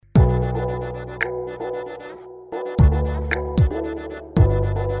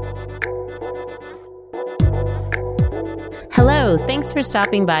Hello, thanks for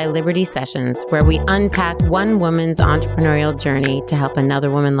stopping by Liberty Sessions, where we unpack one woman's entrepreneurial journey to help another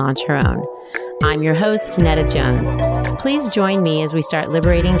woman launch her own. I'm your host, Netta Jones. Please join me as we start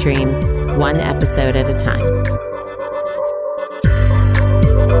liberating dreams, one episode at a time.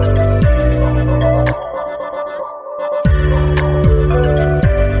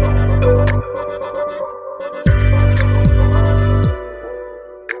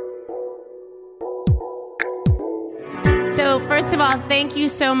 First of all, thank you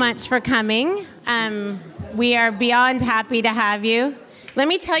so much for coming. We are beyond happy to have you. Let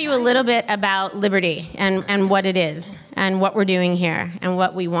me tell you a little bit about Liberty and what it is and what we're doing here and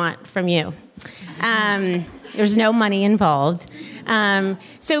what we want from you. There's no money involved.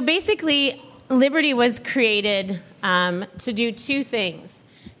 So basically, Liberty was created to do two things: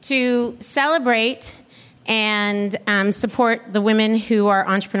 to celebrate and support the women who are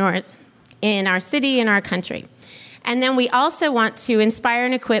entrepreneurs in our city and our country. And then we also want to inspire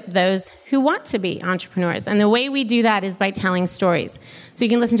and equip those who want to be entrepreneurs. And the way we do that is by telling stories. So you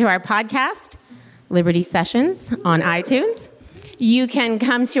can listen to our podcast, Liberty Sessions, on iTunes. You can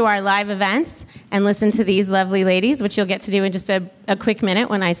come to our live events and listen to these lovely ladies, which you'll get to do in just a quick minute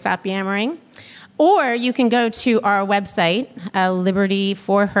when I stop yammering. Or you can go to our website,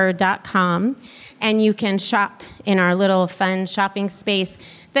 libertyforher.com, and you can shop in our little fun shopping space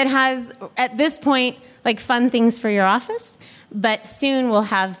that has, at this point, like fun things for your office, but soon we'll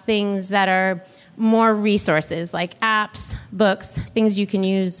have things that are more resources, like apps, books, things you can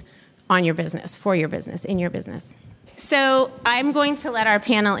use on your business, for your business, in your business. So I'm going to let our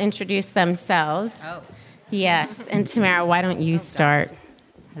panel introduce themselves. Oh. Yes, and Tamara, why don't you start?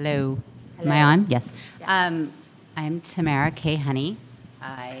 Hello. Am I on? Yes. I'm Tamara K. Honey.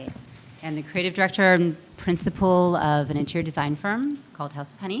 I am the creative director and principal of an interior design firm called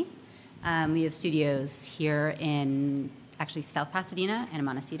House of Honey. We have studios here in actually South Pasadena and in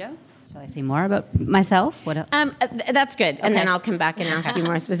Montecito. Shall I say more about myself? What else? That's good. Okay. And then I'll come back and ask you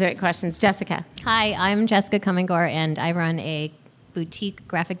more specific questions. Jessica. Hi, I'm Jessica Cummingore, and I run a boutique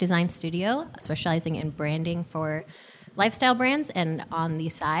graphic design studio specializing in branding for lifestyle brands. And on the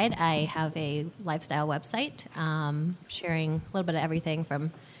side, I have a lifestyle website sharing a little bit of everything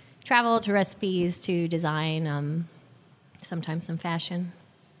from travel to recipes to design, sometimes some fashion.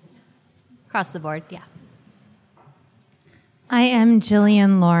 Across the board, yeah. I am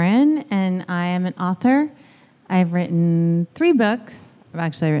Jillian Lauren, and I am an author. I've written 3 books. I've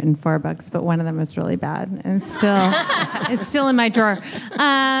actually written 4 books, but one of them was really bad, and it's still in my drawer.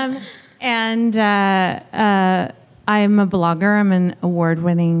 I'm a blogger. I'm an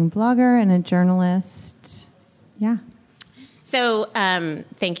award-winning blogger and a journalist. Yeah. So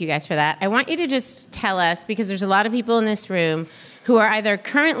thank you guys for that. I want you to just tell us, because there's a lot of people in this room who are either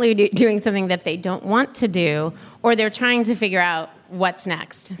currently doing something that they don't want to do, or they're trying to figure out what's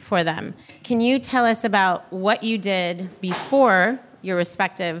next for them. Can you tell us about what you did before your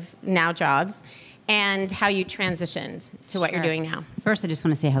respective now jobs and how you transitioned to what you're doing now? First, I just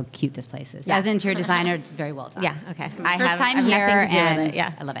want to say how cute this place is. Yeah. As an interior designer, it's very well done. Yeah, okay. I have nothing to do with it.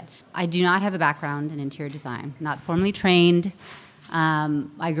 Yeah. I love it. I do not have a background in interior design, not formally trained.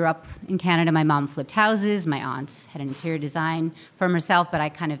 I grew up in Canada. My mom flipped houses. My aunt had an interior design firm herself, but I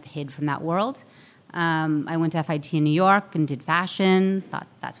kind of hid from that world. I went to FIT in New York and did fashion, thought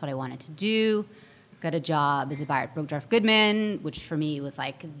that's what I wanted to do. Got a job as a buyer at Bergdorf Goodman, which for me was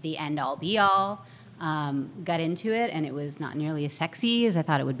like the end-all, be-all. Got into it, and it was not nearly as sexy as I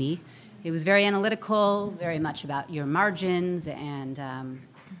thought it would be. It was very analytical, very much about your margins, and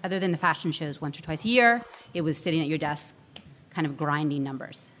other than the fashion shows once or twice a year, it was sitting at your desk kind of grinding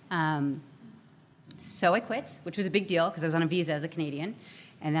numbers. So I quit, which was a big deal because I was on a visa as a Canadian.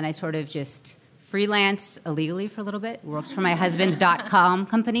 And then I sort of just freelanced illegally for a little bit. Worked for my husband's .com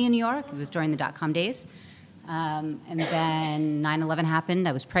company in New York. It was during the .com days. And then 9/11 happened.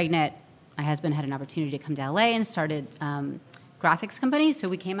 I was pregnant. My husband had an opportunity to come to LA and started graphics company. So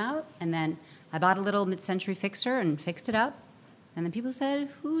we came out, and then I bought a little mid-century fixer and fixed it up. And then people said,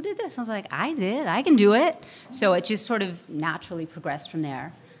 who did this? I was like, I did. I can do it. So it just sort of naturally progressed from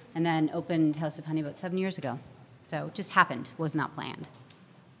there. And then opened House of Honey about 7 years ago. So it just happened. Was not planned.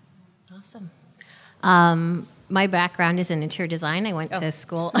 Awesome. My background is in interior design. I went to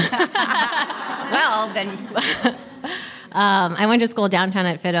school. Well, then. I went to school downtown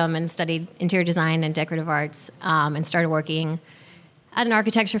at FITM and studied interior design and decorative arts and started working at an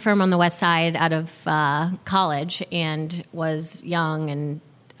architecture firm on the west side out of college, and was young and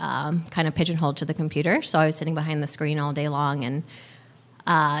kind of pigeonholed to the computer. So I was sitting behind the screen all day long and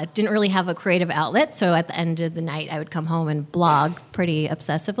didn't really have a creative outlet. So at the end of the night, I would come home and blog pretty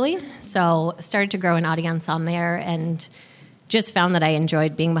obsessively. So I started to grow an audience on there and just found that I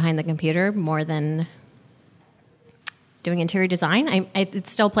enjoyed being behind the computer more than doing interior design. It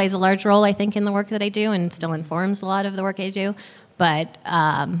still plays a large role, I think, in the work that I do and still informs a lot of the work I do. But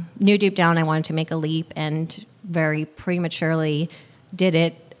knew deep down I wanted to make a leap and very prematurely did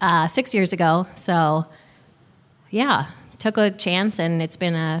it 6 years ago. So, yeah, took a chance and it's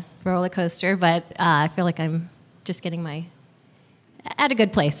been a roller coaster, but I feel like I'm just getting at a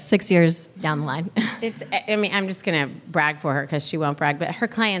good place 6 years down the line. I'm just going to brag for her because she won't brag, but her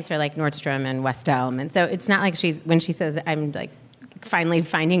clients are like Nordstrom and West Elm. And so it's not like when she says, I'm like finally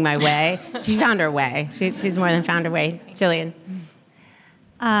finding my way, she found her way. She's more than found her way. Jillian.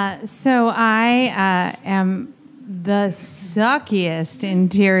 So I am the suckiest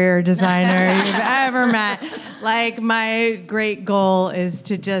interior designer you've ever met. Like, my great goal is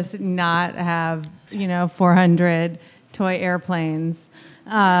to just not have, 400 toy airplanes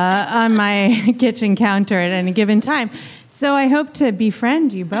on my kitchen counter at any given time. So I hope to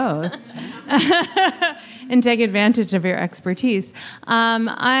befriend you both and take advantage of your expertise.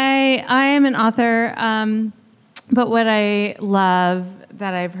 I am an author, but what I love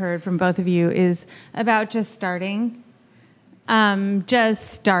that I've heard from both of you is about just starting. Just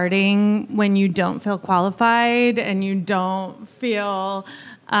starting when you don't feel qualified and you don't feel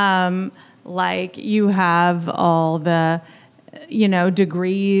like you have all the,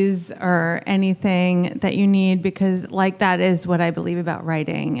 degrees or anything that you need, because like that is what I believe about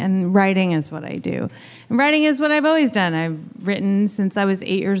writing, and writing is what I do. And writing is what I've always done. I've written since I was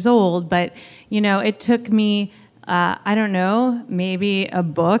 8 years old, but, it took me I don't know, maybe a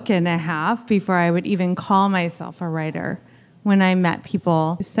book and a half before I would even call myself a writer when I met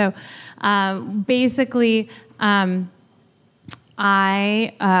people. So basically, I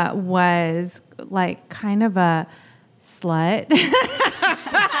was like kind of a slut.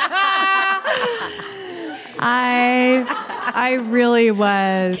 I really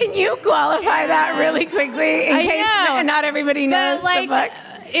was. Can you qualify that really quickly in case not everybody knows the book?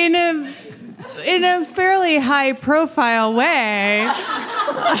 In a fairly high-profile way.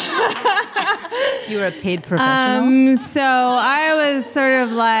 You were a paid professional? So I was sort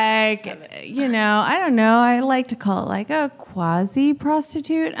of like, I don't know, I like to call it like a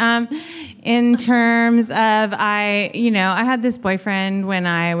quasi-prostitute. In terms of, I had this boyfriend when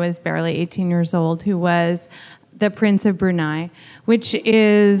I was barely 18 years old who was the Prince of Brunei, which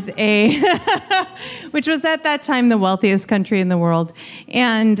was at that time the wealthiest country in the world.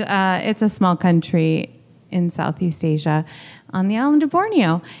 And it's a small country in Southeast Asia on the island of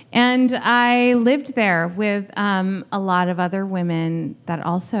Borneo. And I lived there with a lot of other women that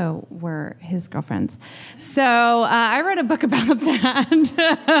also were his girlfriends. So I wrote a book about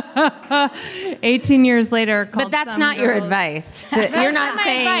that 18 years later. But that's not your advice. You're not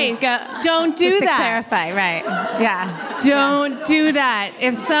saying don't do just that. To clarify, right? Yeah. Don't do that.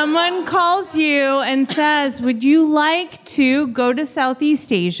 If someone calls you and says, would you like to go to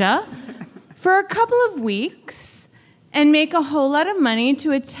Southeast Asia for a couple of weeks and make a whole lot of money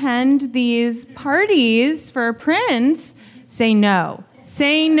to attend these parties for a prince, say no.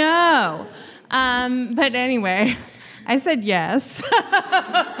 Say no. But anyway, I said yes.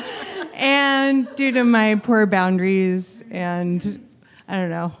 And due to my poor boundaries and, I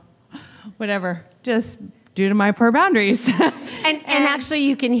don't know, whatever, just due to my poor boundaries. And actually,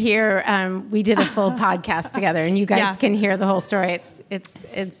 you can hear, we did a full podcast together, and you guys can hear the whole story.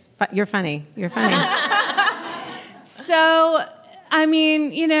 You're funny. You're funny. So, I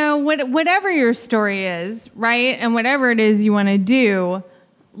mean, whatever your story is, right? And whatever it is you want to do,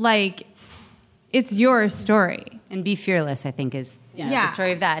 like, it's your story. And be fearless, I think, is the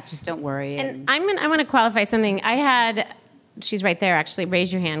story of that. Just don't worry. And I want to qualify something. She's right there, actually.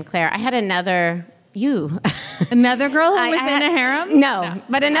 Raise your hand, Claire. I had another girl within a harem? No,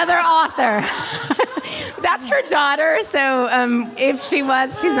 but another author. That's her daughter, so if she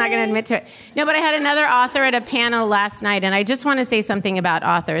was, she's not going to admit to it. No, but I had another author at a panel last night, and I just want to say something about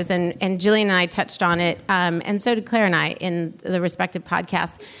authors, and Jillian and I touched on it, and so did Claire and I in the respective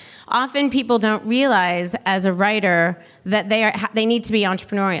podcasts. Often people don't realize as a writer that they need to be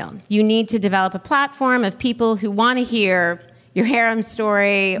entrepreneurial. You need to develop a platform of people who want to hear your harem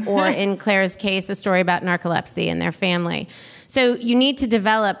story, or in Claire's case, a story about narcolepsy and their family. So you need to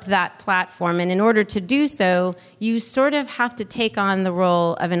develop that platform, and in order to do so, you sort of have to take on the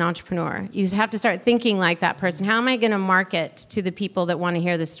role of an entrepreneur. You have to start thinking like that person. How am I going to market to the people that want to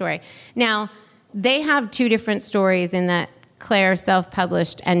hear this story? Now, they have two different stories in that Claire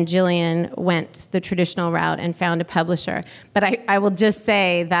self-published and Jillian went the traditional route and found a publisher. But I will just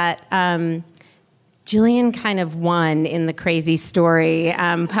say that Jillian kind of won in the Crazy Story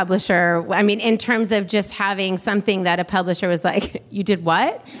publisher. I mean, in terms of just having something that a publisher was like, you did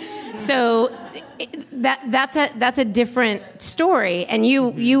what? So that's a different story. And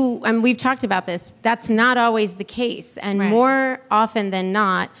and we've talked about this. That's not always the case. And more often than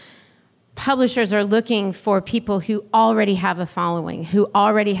not, publishers are looking for people who already have a following, who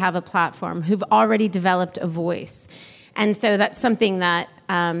already have a platform, who've already developed a voice. And so that's something that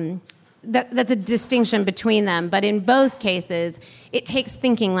that's a distinction between them. But in both cases, it takes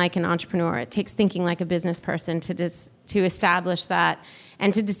thinking like an entrepreneur. It takes thinking like a business person to establish that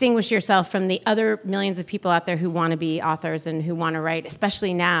and to distinguish yourself from the other millions of people out there who want to be authors and who want to write,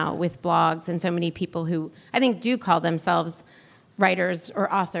 especially now with blogs and so many people who I think do call themselves writers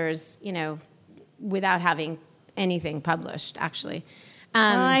or authors, without having anything published, actually.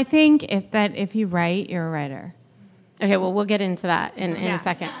 Well, I think if you write, you're a writer. Okay, well, we'll get into that in a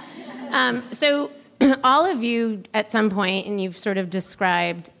second. So all of you at some point, and you've sort of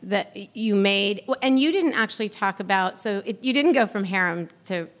described that you made, and you didn't actually talk about, you didn't go from harem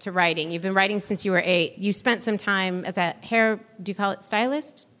to writing. You've been writing since you were 8. You spent some time as a hair, do you call it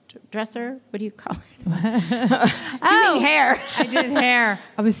stylist? Dresser? What do you call it? Doing hair. I did hair.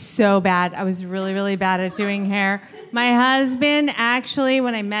 I was so bad. I was really, really bad at doing hair. My husband actually,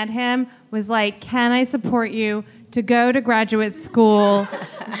 when I met him, was like, can I support you to go to graduate school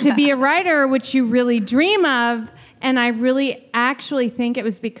to be a writer, which you really dream of? And I really actually think it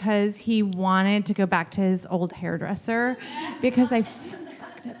was because he wanted to go back to his old hairdresser because I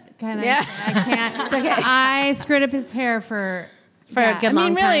fucked up. I can't. It's okay. I screwed up his hair for a good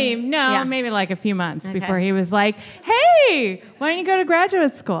long time. Maybe like a few months before he was like, hey, why don't you go to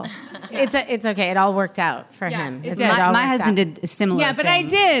graduate school? It's okay. It all worked out for him. My husband did a similar thing. Yeah, but I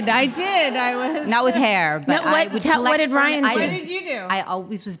did. I was... Not with hair, but what did Ryan do? What did you do? I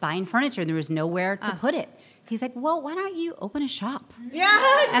always was buying furniture, and there was nowhere to put it. He's like, well, why don't you open a shop? Yeah,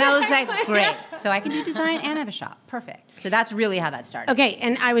 exactly. And I was like, great. So I can do design and have a shop. Perfect. So that's really how that started. Okay,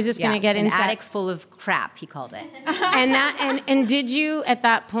 and I was just going to get into an attic full of crap, he called it. and did you at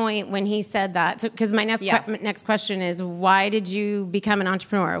that point when he said that? Because my next question is, why did you become an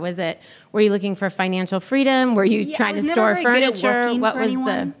entrepreneur? Were you looking for financial freedom? Were you trying to store furniture? What was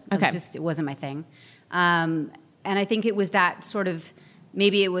the? Okay, it wasn't my thing. And I think it was that sort of.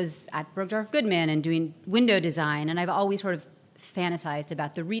 Maybe it was at Bergdorf Goodman and doing window design, and I've always sort of fantasized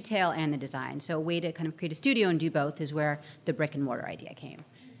about the retail and the design. So a way to kind of create a studio and do both is where the brick and mortar idea came.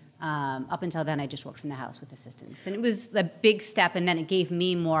 Up until then, I just worked from the house with assistants. And it was a big step, and then it gave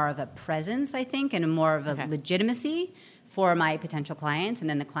me more of a presence, I think, and more of a legitimacy for my potential clients, and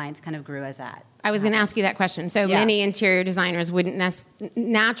then the clients kind of grew as that. I was going to ask you that question. So many interior designers wouldn't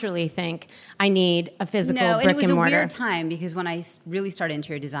naturally think, I need a physical brick and mortar. No, and it was a weird time because when I really started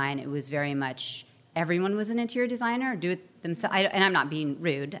interior design, it was very much everyone was an interior designer, do it themselves. And I'm not being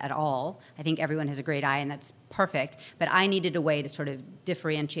rude at all. I think everyone has a great eye, and that's perfect. But I needed a way to sort of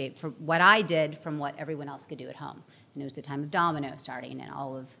differentiate for what I did from what everyone else could do at home. And it was the time of Domino starting and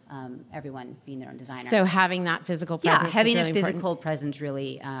all of everyone being their own designer. So having that physical presence is really having a physical important. presence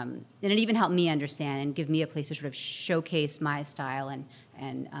really, and it even helped me understand and give me a place to sort of showcase my style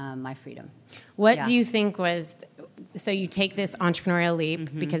and my freedom. What do you think was, so you take this entrepreneurial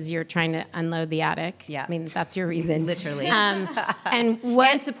leap because you're trying to unload the attic. Yeah. I mean, that's your reason. Literally.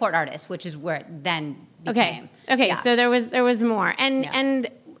 And support artists, which is where it then became. Okay, yeah. So there was more. And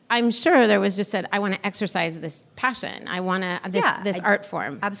I'm sure there was just I want to exercise this passion. I want to this art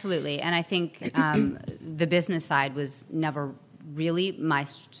form. Absolutely, and I think the business side was never really my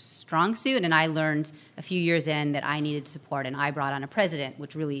strong suit. And I learned a few years in that I needed support, and I brought on a president,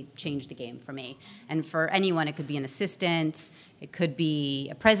 which really changed the game for me. And for anyone, it could be an assistant, it could be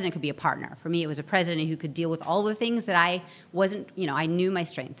a president, it could be a partner. For me, it was a president who could deal with all the things that I wasn't. I knew my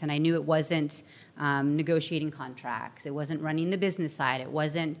strengths, and I knew it wasn't. Negotiating contracts. It wasn't running the business side. It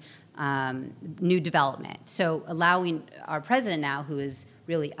wasn't new development. So allowing our president now, who is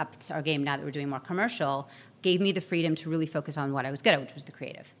really upped our game now that we're doing more commercial, gave me the freedom to really focus on what I was good at, which was the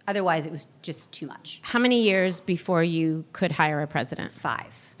creative. Otherwise, it was just too much. How many years before you could hire a president?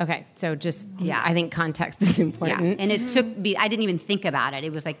 5. Okay, so just, I think context is important. Yeah, and it took me, I didn't even think about it.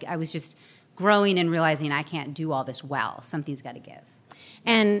 It was like I was just growing and realizing I can't do all this well. Something's got to give.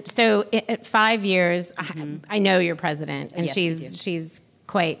 And so at 5 years, I know you're president, and yes, she's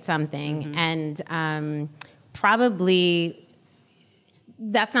quite something. And probably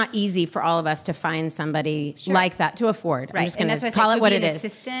that's not easy for all of us to find somebody like that to afford. Right. I'm just going to call it what it is.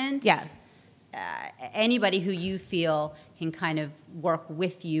 Assistant. Yeah. Anybody who you feel can kind of work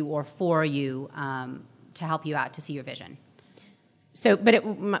with you or for you to help you out to see your vision. So, but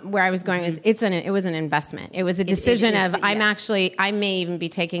where I was going is it was an investment. It was a decision I may even be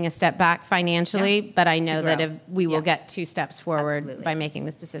taking a step back financially, but I know that if we will get 2 steps forward by making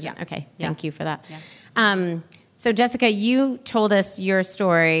this decision. Yeah. Okay, thank you for that. Yeah. So Jessica, you told us your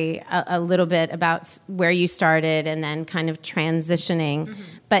story a little bit about where you started and then kind of transitioning,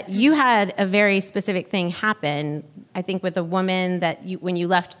 but you had a very specific thing happen, I think, with a woman that when you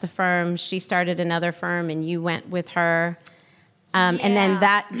left the firm, she started another firm and you went with her. And then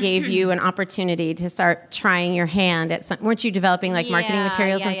that gave you an opportunity to start trying your hand at some. Weren't you developing like marketing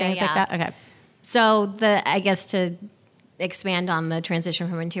materials and things like that? Okay. So I guess to expand on the transition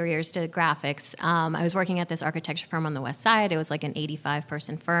from interiors to graphics, I was working at this architecture firm on the West Side. It was like an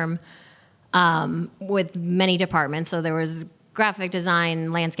 85-person firm with many departments. So there was graphic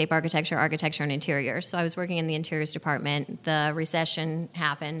design, landscape architecture, and interiors. So I was working in the interiors department. The recession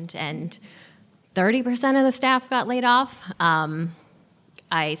happened, and 30% of the staff got laid off.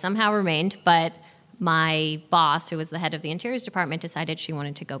 I somehow remained, but my boss, who was the head of the interiors department, decided she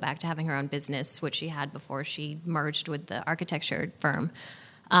wanted to go back to having her own business, which she had before she merged with the architecture firm.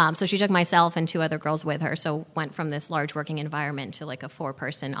 So she took myself and 2 other girls with her, so went from this large working environment to like a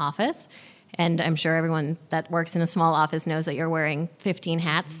 4-person office. And I'm sure everyone that works in a small office knows that you're wearing 15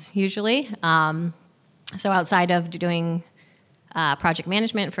 hats usually. So outside of doing project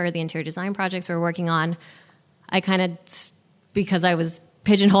management for the interior design projects we were working on, I kind of, because I was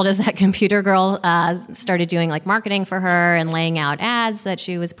pigeonholed as that computer girl, started doing like marketing for her and laying out ads that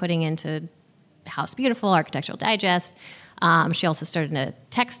she was putting into House Beautiful, Architectural Digest. She also started a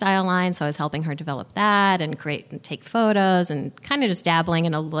textile line, so I was helping her develop that and create and take photos and kind of just dabbling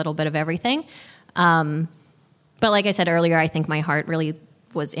in a little bit of everything. But like I said earlier, I think my heart really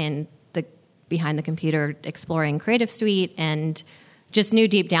was in behind the computer, exploring Creative Suite, and just knew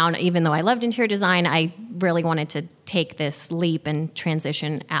deep down, even though I loved interior design, I really wanted to take this leap and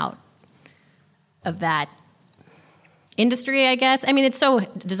transition out of that industry, I guess. I mean,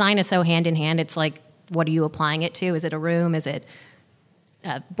 design is so hand in hand. It's like, what are you applying it to? Is it a room? Is it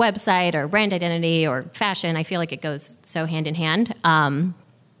a website or brand identity or fashion? I feel like it goes so hand in hand.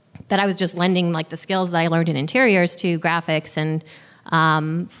 That I was just lending like the skills that I learned in interiors to graphics, and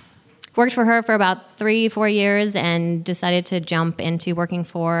worked for her for about 3-4 years and decided to jump into working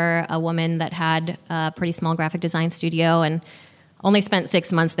for a woman that had a pretty small graphic design studio, and only spent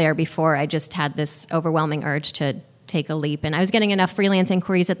 6 months there before I just had this overwhelming urge to take a leap. And I was getting enough freelance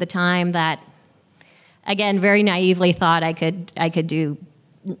inquiries at the time that, again, very naively thought I could do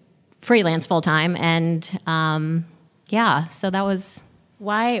freelance full time. And so that was...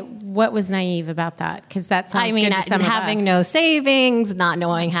 Why? What was naive about that? Because that sounds good to some of us. Having no savings, not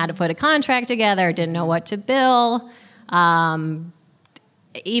knowing how to put a contract together, didn't know what to bill. Even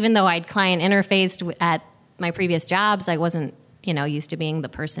though I'd client interfaced at my previous jobs, I wasn't, used to being the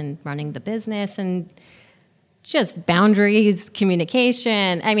person running the business, and just boundaries,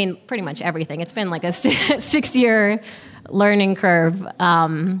 communication. I mean, pretty much everything. It's been like a 6-year learning curve.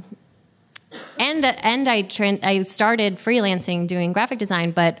 And I started freelancing doing graphic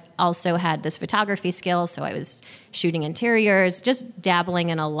design, but also had this photography skill. So I was shooting interiors, just dabbling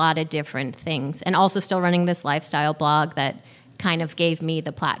in a lot of different things, and also still running this lifestyle blog that kind of gave me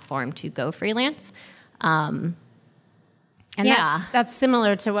the platform to go freelance. That's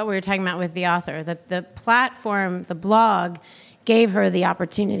similar to what we were talking about with the author, that the platform, the blog, gave her the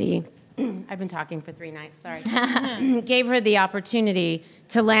opportunity. I've been talking for 3 nights, sorry. Gave her the opportunity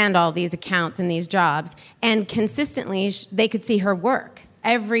to land all these accounts and these jobs. And consistently, they could see her work.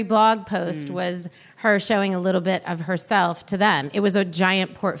 Every blog post was her showing a little bit of herself to them. It was a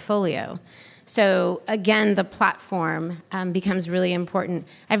giant portfolio. So again, the platform becomes really important.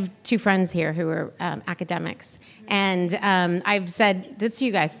 I have 2 friends here who are academics. And I've said, that's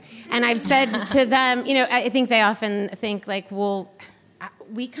you guys. And I've said to them, I think they often think like, well,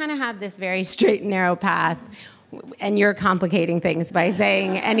 we kind of have this very straight and narrow path, and you're complicating things by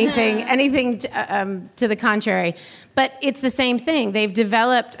saying anything to the contrary. But it's the same thing. They've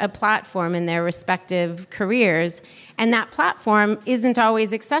developed a platform in their respective careers, and that platform isn't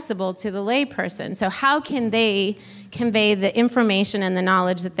always accessible to the layperson. So how can they convey the information and the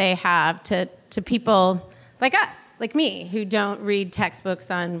knowledge that they have to people like us, like me, who don't read textbooks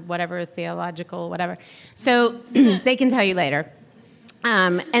on whatever theological, whatever. So they can tell you later.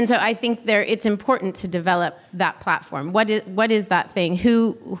 And so I think it's important to develop that platform. What is that thing?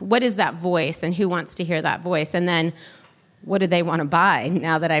 What is that voice, and who wants to hear that voice? And then what do they want to buy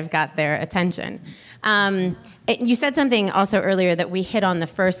now that I've got their attention? You said something also earlier that we hit on the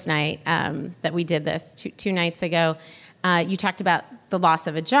first night that we did this, two nights ago. You talked about the loss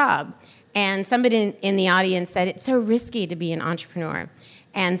of a job. And somebody in the audience said, it's so risky to be an entrepreneur.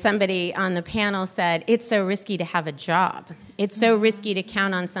 And somebody on the panel said, it's so risky to have a job. It's so risky to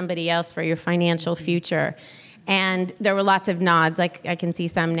count on somebody else for your financial future. And there were lots of nods, like I can see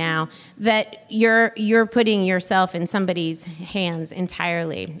some now, that you're putting yourself in somebody's hands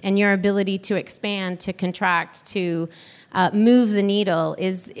entirely. And your ability to expand, to contract, to move the needle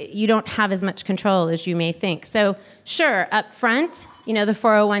is, you don't have as much control as you may think. So sure, up front, the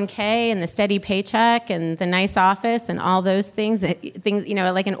 401k and the steady paycheck and the nice office and all those things,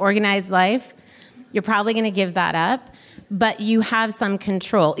 like an organized life, you're probably going to give that up. But you have some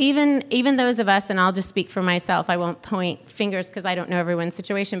control. Even those of us, and I'll just speak for myself, I won't point fingers because I don't know everyone's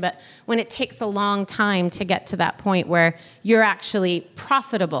situation, but when it takes a long time to get to that point where you're actually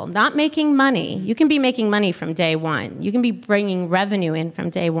profitable, not making money. You can be making money from day one. You can be bringing revenue in from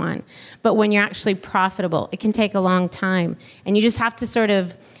day one. But when you're actually profitable, it can take a long time. And you just have to sort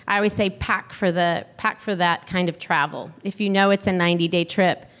of, I always say, pack for that kind of travel. If you know it's a 90-day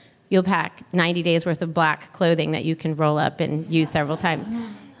trip, you'll pack 90 days worth of black clothing that you can roll up and use several times.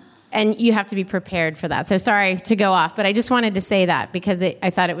 And you have to be prepared for that. So sorry to go off, but I just wanted to say that because I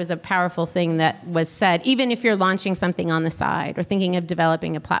thought it was a powerful thing that was said. Even if you're launching something on the side or thinking of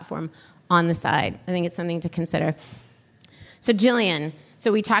developing a platform on the side, I think it's something to consider. So Jillian,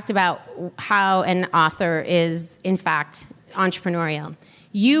 we talked about how an author is, in fact, entrepreneurial.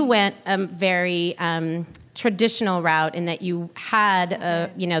 You went a very traditional route in that you had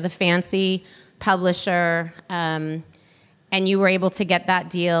the fancy publisher, and you were able to get that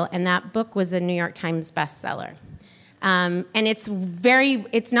deal, and that book was a New York Times bestseller. And it's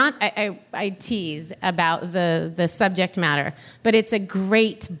not, I tease about the subject matter, but it's a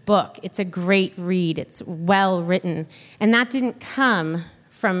great book. It's a great read. It's well written. And that didn't come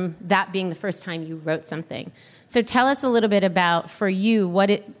from that being the first time you wrote something. So tell us a little bit about, for you, what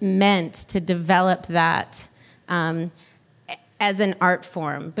it meant to develop that as an art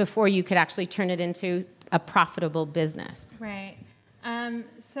form before you could actually turn it into a profitable business. Right.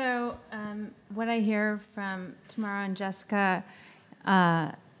 What I hear from Tamara and Jessica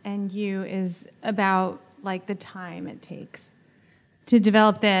and you is about like the time it takes to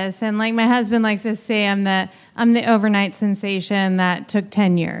develop this. And like my husband likes to say, I'm the overnight sensation that took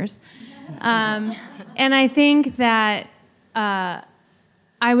 10 years. And I think that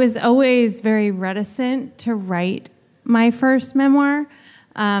I was always very reticent to write my first memoir,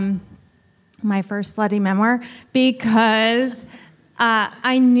 my first slutty memoir, because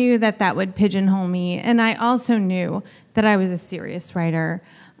I knew that would pigeonhole me. And I also knew that I was a serious writer,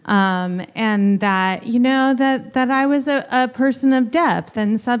 and that, that I was a person of depth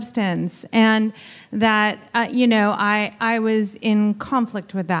and substance, and that, I was in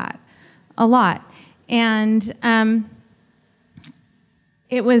conflict with that a lot. And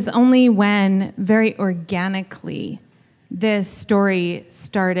it was only when very organically this story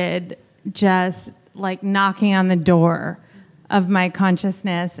started just like knocking on the door of my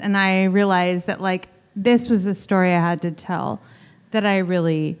consciousness, and I realized that like this was the story I had to tell, that I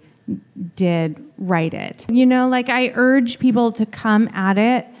really did write it. Like I urge people to come at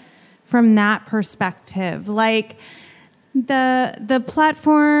it from that perspective. Like the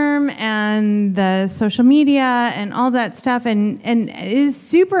platform and the social media and all that stuff and is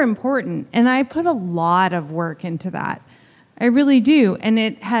super important. And I put a lot of work into that. I really do. And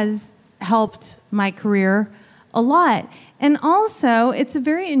it has helped my career a lot. And also, it's a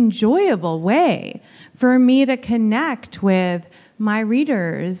very enjoyable way for me to connect with my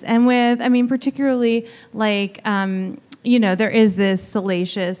readers and with, particularly like, there is this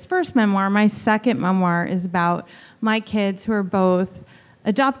salacious first memoir. My second memoir is about my kids who are both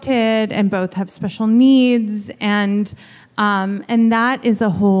adopted and both have special needs, and that is a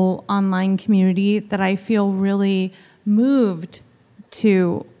whole online community that I feel really moved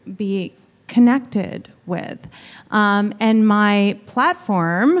to be connected with, and my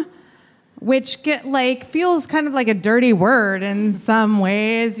platform, which feels kind of like a dirty word in some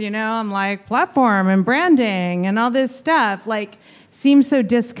ways. I'm like platform and branding and all this stuff seems so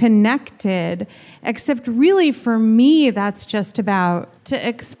disconnected, except really for me, that's just about to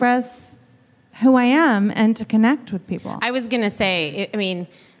express who I am and to connect with people. I was going to say,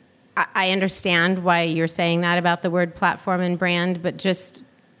 I understand why you're saying that about the word platform and brand, but just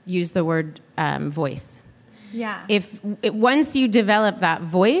use the word voice. Yeah. Once you develop that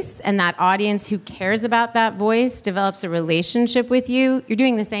voice and that audience who cares about that voice develops a relationship with you, you're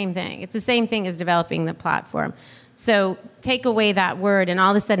doing the same thing. It's the same thing as developing the platform. So take away that word, and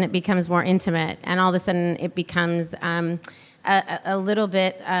all of a sudden it becomes more intimate, and all of a sudden it becomes a little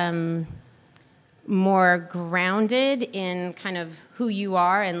bit more grounded in kind of who you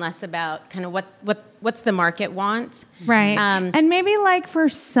are and less about kind of what's the market want. Right. And maybe like for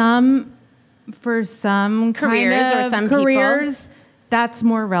some Careers kind or of some careers, people. that's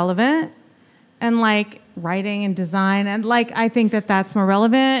more relevant. And like writing and design, and like I think that that's more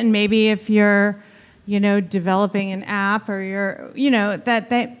relevant. And maybe if you're, developing an app, or you're, that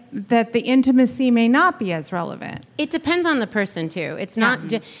the intimacy may not be as relevant. It depends on the person too. It's not,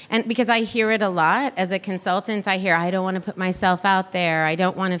 and because I hear it a lot as a consultant, I don't want to put myself out there. I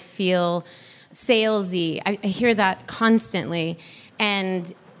don't want to feel salesy. I hear that constantly,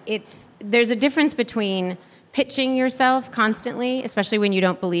 and there's a difference between pitching yourself constantly, especially when you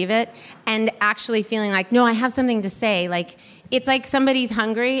don't believe it, and actually feeling like, no, I have something to say. Like, it's like somebody's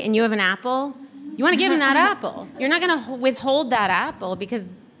hungry and you have an apple. You want to give them that apple. You're not going to withhold that apple because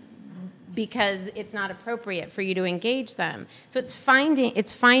it's not appropriate for you to engage them. So it's finding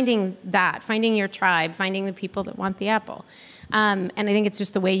your tribe, finding the people that want the apple. And I think it's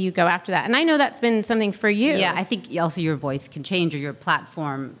just the way you go after that. And I know that's been something for you. Yeah, I think also your voice can change, or your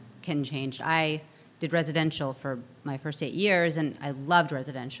platform can change. I did residential for my first 8 years, and I loved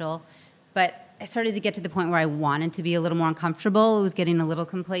residential. But I started to get to the point where I wanted to be a little more uncomfortable. It was getting a little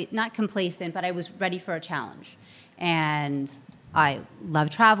not complacent, but I was ready for a challenge. And I love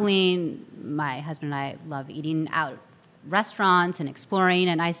traveling. My husband and I love eating out at restaurants and exploring.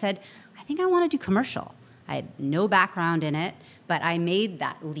 And I said, I think I want to do commercial. I had no background in it, but I made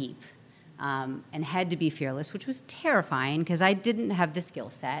that leap and had to be fearless, which was terrifying because I didn't have the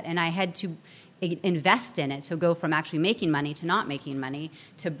skill set, and I had to invest in it. So go from actually making money to not making money,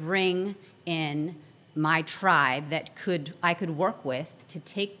 to bring in my tribe that I could work with to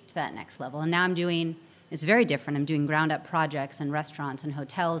take to that next level. And now it's very different. I'm doing ground up projects and restaurants and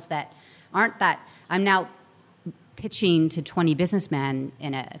hotels that aren't that. I'm now pitching to 20 businessmen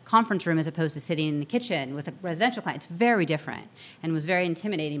in a conference room as opposed to sitting in the kitchen with a residential client. It's very different and was very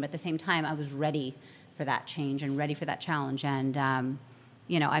intimidating, but at the same time, I was ready for that change and ready for that challenge. And,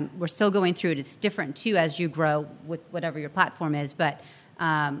 we're still going through it. It's different, too, as you grow with whatever your platform is. But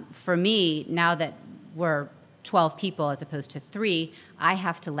for me, now that we're 12 people as opposed to 3, I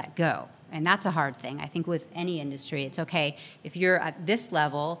have to let go. And that's a hard thing. I think with any industry, it's okay. If you're at this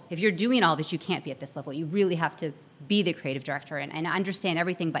level, if you're doing all this, you can't be at this level. You really have to be the creative director and understand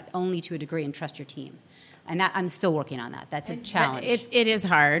everything, but only to a degree, and trust your team. And that, I'm still working on that. That's a challenge. It is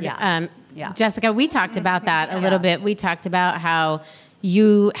hard. Yeah. Jessica, we talked about that a little bit. We talked about how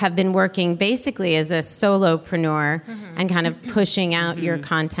you have been working basically as a solopreneur and kind of pushing out your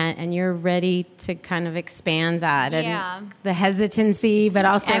content, and you're ready to kind of expand that. And the hesitancy, but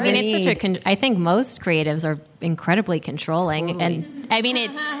also it's such I think most creatives are incredibly controlling. Totally. And I mean,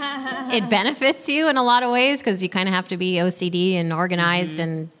 it benefits you in a lot of ways because you kind of have to be OCD and organized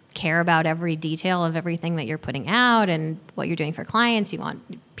and care about every detail of everything that you're putting out and what you're doing for clients. You want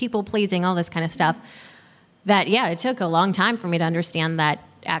people pleasing, all this kind of stuff. It took a long time for me to understand that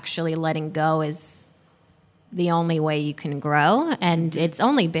actually letting go is the only way you can grow. And it's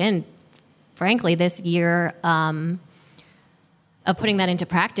only been, frankly, this year of putting that into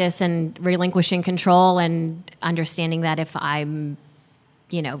practice and relinquishing control and understanding that if I'm,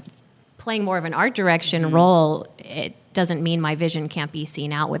 playing more of an art direction role, it doesn't mean my vision can't be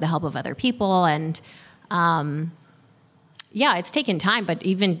seen out with the help of other people. And it's taken time, but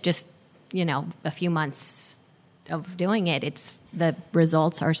even just, a few months of doing it, the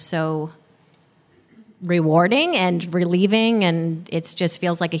results are so rewarding and relieving, and it just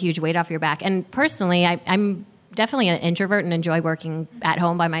feels like a huge weight off your back. And personally, I'm definitely an introvert and enjoy working at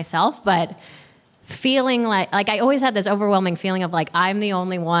home by myself, but feeling like I always had this overwhelming feeling of like I'm the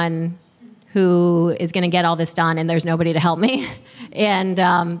only one who is going to get all this done and there's nobody to help me. And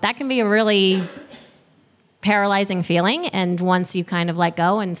that can be a really paralyzing feeling. And once you kind of let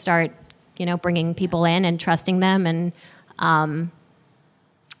go and start, bringing people in and trusting them, and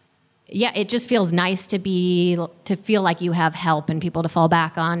it just feels nice to feel like you have help and people to fall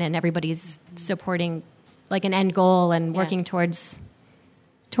back on, and everybody's supporting like an end goal and working towards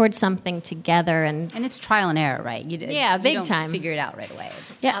something together. And it's trial and error, right? Big you don't time. Figure it out right away.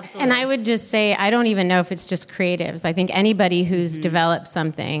 Absolutely. And I would just say, I don't even know if it's just creatives. I think anybody who's developed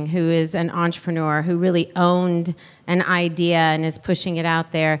something, who is an entrepreneur, who really owned an idea and is pushing it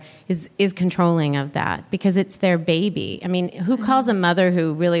out there, is controlling of that because it's their baby. I mean, who calls a mother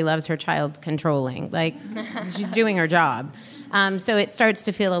who really loves her child controlling? Like, she's doing her job. So it starts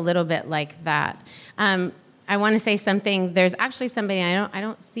to feel a little bit like that. I want to say something. There's actually somebody, I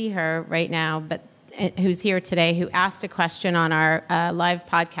don't see her right now, but who's here today, who asked a question on our live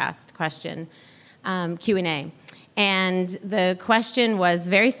podcast question, Q&A. And the question was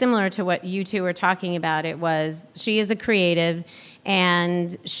very similar to what you two were talking about. It was, she is a creative,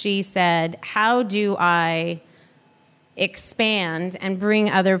 and she said, how do I expand and bring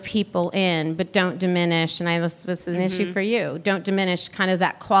other people in, but don't diminish, and this was an issue for you, don't diminish kind of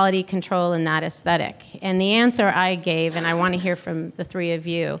that quality control and that aesthetic. And the answer I gave, and I want to hear from the three of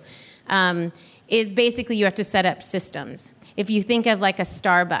you, is basically you have to set up systems. If you think of like a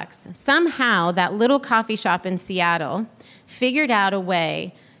Starbucks, somehow that little coffee shop in Seattle figured out a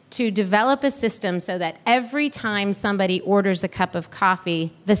way to develop a system so that every time somebody orders a cup of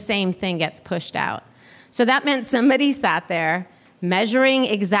coffee, the same thing gets pushed out. So that meant somebody sat there measuring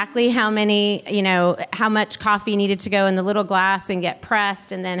exactly how much coffee needed to go in the little glass and get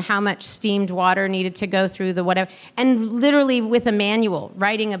pressed, and then how much steamed water needed to go through the whatever, and literally with a manual,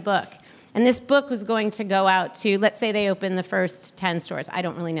 writing a book. And this book was going to go out to, let's say they opened the first 10 stores. I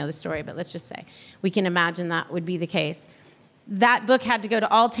don't really know the story, but let's just say we can imagine that would be the case. That book had to go to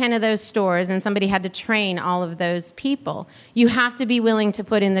all 10 of those stores, and somebody had to train all of those people. You have to be willing to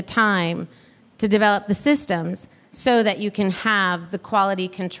put in the time to develop the systems so that you can have the quality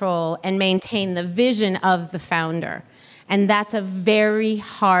control and maintain the vision of the founder. And that's a very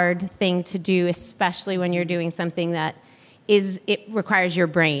hard thing to do, especially when you're doing something that it requires your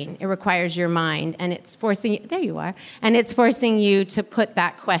brain, it requires your mind, and it's forcing you, there you are, and it's forcing you to put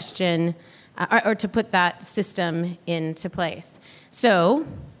that question or to put that system into place. So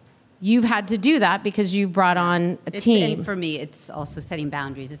you've had to do that because you've brought on a team. And for me, it's also setting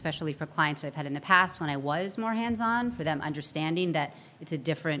boundaries, especially for clients that I've had in the past when I was more hands-on, for them understanding that it's a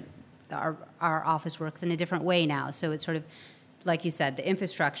different, our office works in a different way now. So it's sort of, like you said, the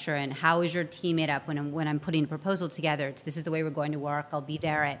infrastructure and how is your team made up when I'm putting a proposal together. This is the way we're going to work. I'll be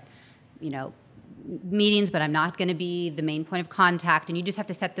there at, meetings, but I'm not going to be the main point of contact. And you just have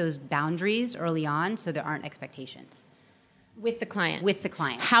to set those boundaries early on so there aren't expectations. With the client. With the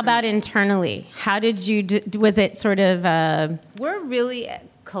client. How about internally? How did you was it sort of... We're really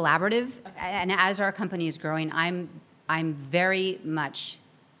collaborative. And as our company is growing, I'm very much...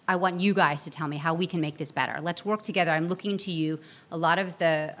 I want you guys to tell me how we can make this better. Let's work together. I'm looking to you. A lot of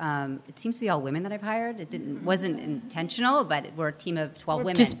the, it seems to be all women that I've hired. Wasn't intentional, but we're a team of 12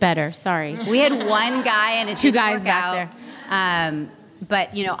 women. Just better, sorry. We had one guy and two guys back there.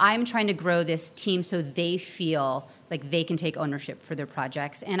 But, I'm trying to grow this team so they feel like they can take ownership for their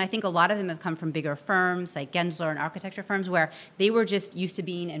projects. And I think a lot of them have come from bigger firms like Gensler and architecture firms where they were just used to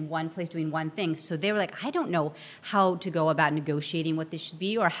being in one place doing one thing. So they were like, I don't know how to go about negotiating what this should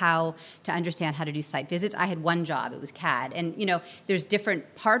be or how to understand how to do site visits. I had one job, it was CAD. And, there's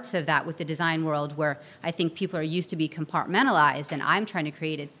different parts of that with the design world where I think people are used to be compartmentalized, and I'm trying to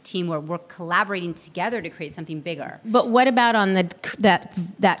create a team where we're collaborating together to create something bigger. But what about on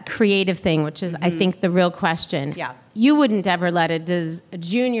that creative thing, which is, I think, the real question? Yeah. You wouldn't ever let a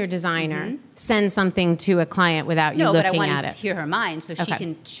junior designer send something to a client without you looking at it. No, but I want to hear her mind so she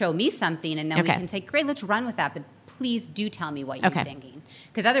can show me something, and then we can say, great, let's run with that, but please do tell me what you're thinking.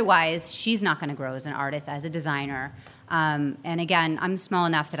 Because otherwise, she's not going to grow as an artist, as a designer. And again, I'm small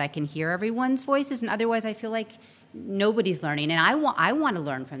enough that I can hear everyone's voices, and otherwise I feel like nobody's learning. And I want to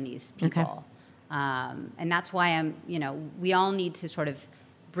learn from these people. And that's why we all need to sort of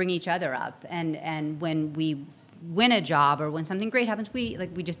bring each other up. And when we win a job or when something great happens,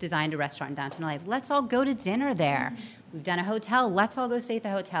 we just designed a restaurant in downtown LA. Let's all go to dinner there. We've done a hotel. Let's all go stay at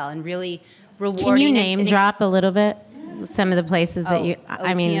the hotel and really rewarding. Can you name drop a little bit some of the places that you?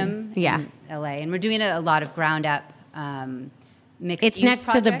 OTM in LA, and we're doing a lot of ground up mixed. It's next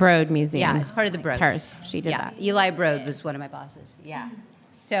projects. To the Broad Museum. Yeah, it's part of the Broad. It's hers. She did that. Eli Broad was one of my bosses. Yeah.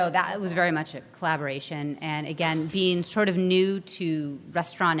 So that was very much a collaboration. And again, being sort of new to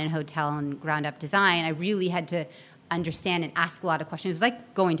restaurant and hotel and ground up design, I really had to understand and ask a lot of questions. It was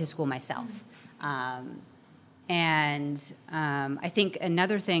like going to school myself. I think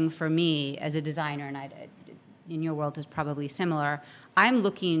another thing for me as a designer, and in your world is probably similar, I'm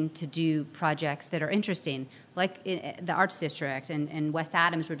looking to do projects that are interesting, like in the Arts District and West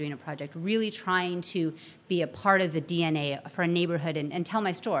Adams, we're doing a project, really trying to be a part of the DNA for a neighborhood and tell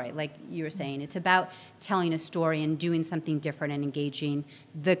my story, like you were saying. It's about telling a story and doing something different and engaging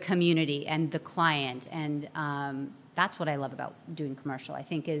the community and the client. And that's what I love about doing commercial, I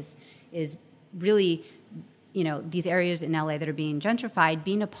think, is really, these areas in LA that are being gentrified,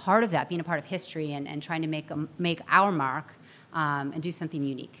 being a part of that, being a part of history and trying to make our mark and do something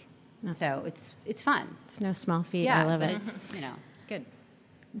unique. So it's fun. It's no small feat. Yeah, I love it. It's good.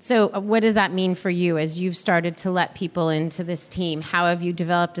 So what does that mean for you as you've started to let people into this team? How have you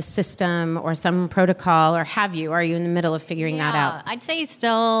developed a system or some protocol, or are you in the middle of figuring that out? I'd say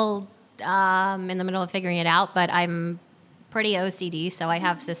still in the middle of figuring it out, but I'm pretty OCD, so I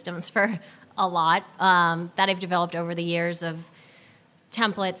have systems for a lot that I've developed over the years of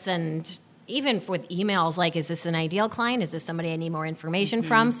templates, and even with emails, like, is this an ideal client? Is this somebody I need more information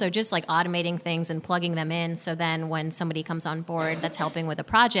from? So just like automating things and plugging them in, so then when somebody comes on board that's helping with a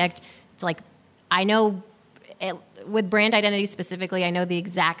project, it's like, I know with brand identity specifically, I know the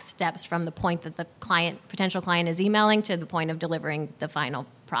exact steps from the point that the potential client is emailing to the point of delivering the final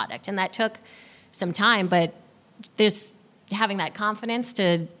product. And that took some time, but there's having that confidence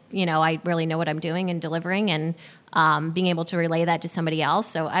to, I really know what I'm doing and delivering, and being able to relay that to somebody else.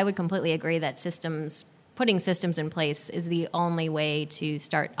 So I would completely agree that putting systems in place is the only way to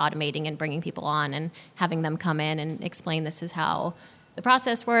start automating and bringing people on and having them come in and explain this is how the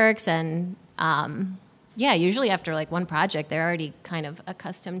process works. And usually after like one project, they're already kind of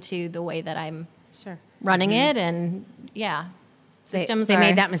accustomed to the way that I'm running it. And systems they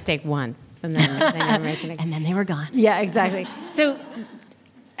made that mistake once, and then they never make it again. And then they were gone. Yeah, exactly. So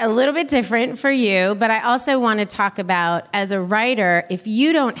a little bit different for you, but I also want to talk about, as a writer, if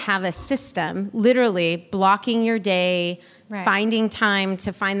you don't have a system, literally blocking your day, finding time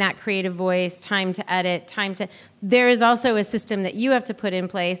to find that creative voice, time to edit, there is also a system that you have to put in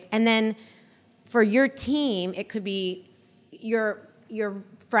place. And then for your team, it could be your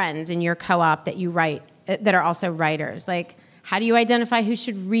friends in your co-op that you write, that are also writers. Like, how do you identify who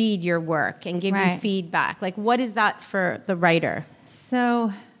should read your work and give you feedback? Like, what is that for the writer?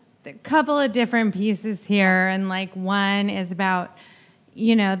 So a couple of different pieces here. And like, one is about,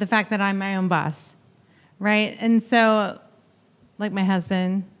 the fact that I'm my own boss, right? And so, like my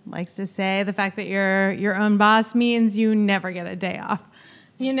husband likes to say, the fact that you're your own boss means you never get a day off,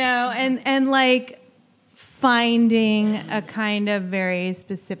 and like finding a kind of very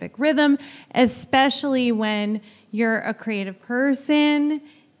specific rhythm, especially when you're a creative person.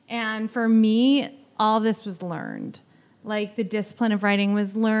 And for me, all this was learned. Like, the discipline of writing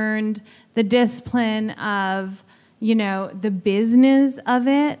was learned. The discipline of, the business of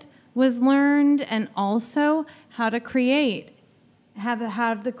it was learned. And also how to create.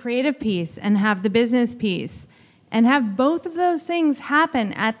 Have the creative piece and have the business piece. And have both of those things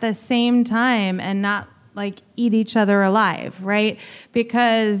happen at the same time and not, like, eat each other alive, right?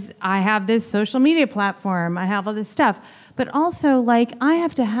 Because I have this social media platform. I have all this stuff. But also, like, I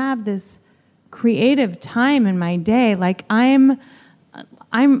have to have this creative time in my day. Like, I'm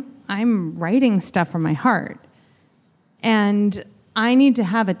writing stuff from my heart, and I need to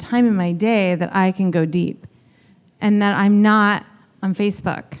have a time in my day that I can go deep, and that I'm not on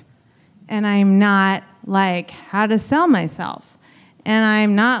Facebook, and I'm not like how to sell myself, and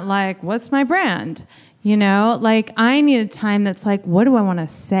I'm not like what's my brand, like I need a time that's like, what do I want to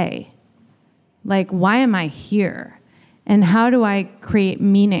say? Like, why am I here? And how do I create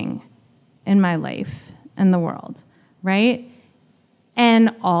meaning in my life and the world, right?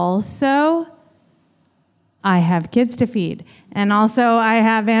 And also, I have kids to feed. And also, I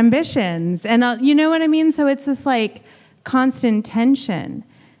have ambitions. And you know what I mean? So it's this, like, constant tension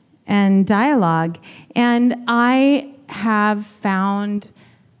and dialogue. And I have found,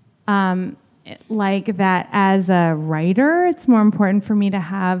 like, that as a writer, it's more important for me to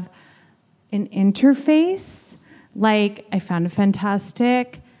have an interface. Like, I found a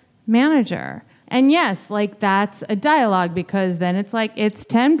fantastic manager. And yes, like, that's a dialogue, because then it's like, it's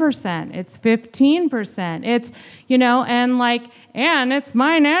 10%, it's 15%, it's, and like, and it's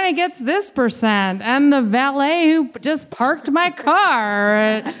my nanny gets this percent, and the valet who just parked my car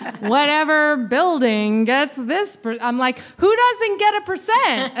at whatever building gets this I'm like, who doesn't get a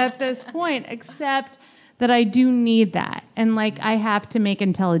percent at this point, except that I do need that. And like, I have to make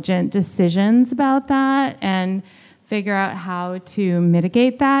intelligent decisions about that and figure out how to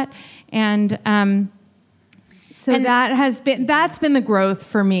mitigate that. And that's been the growth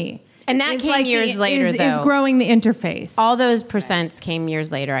for me. And that came years later, though. Is growing the interface. All those percents came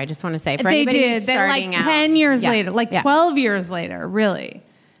years later, I just want to say. For they anybody did. who's They're starting like out. 10 years later, like 12 years later, really.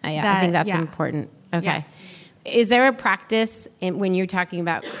 I think that's important. Okay. Yeah. Is there a practice when you're talking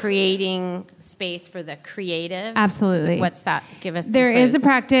about creating space for the creative? Absolutely. So what's that? Give us some There is clues. a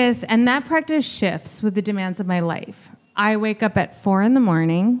practice, and that practice shifts with the demands of my life. I wake up at 4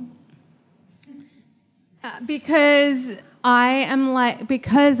 a.m. Because I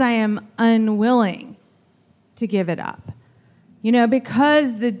am unwilling to give it up.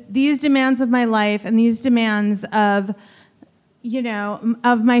 Because these demands of my life and these demands of,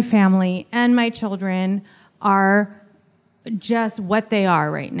 of my family and my children are just what they are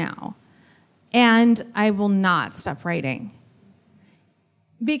right now. And I will not stop writing.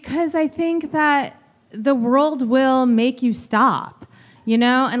 Because I think that the world will make you stop.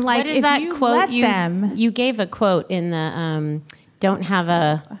 And like, What is if that you quote? let them. You gave a quote in the don't have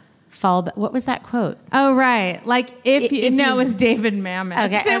a fallback. What was that quote? Oh, right. Like if you- it was David Mamet.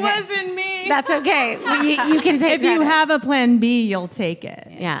 Okay, It wasn't me. That's okay. You can take if you credit. have a plan B, you'll take it.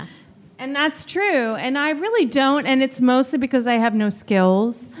 Yeah. And that's true. And I really don't. And it's mostly because I have no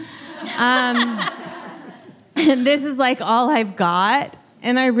skills. And this is like all I've got.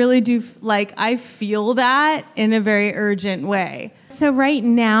 And I really do, I feel that in a very urgent way. So right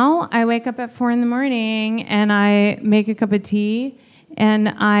now, I wake up at 4 a.m. and I make a cup of tea and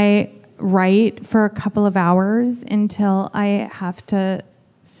I write for a couple of hours until I have to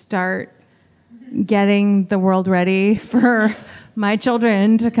start getting the world ready for my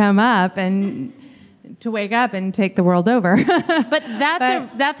children to come up and to wake up and take the world over. But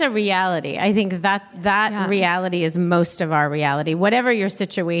that's a reality. I think that reality is most of our reality. Whatever your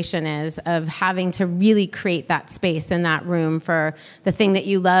situation is of having to really create that space in that room for the thing that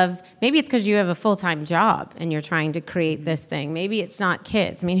you love. Maybe it's because you have a full-time job and you're trying to create this thing. Maybe it's not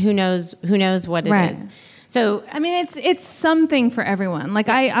kids. I mean, who knows what it is. So, I mean, it's something for everyone. Like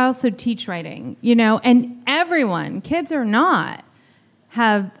I also teach writing, and everyone, kids or not,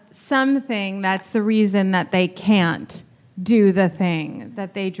 have something that's the reason that they can't do the thing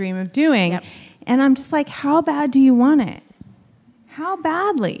that they dream of doing. Yep. And I'm just like, how bad do you want it? How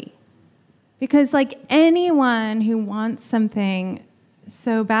badly? Because like anyone who wants something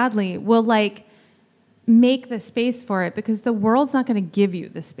so badly will like make the space for it because the world's not going to give you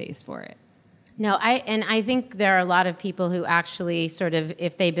the space for it. no, I think there are a lot of people who actually sort of,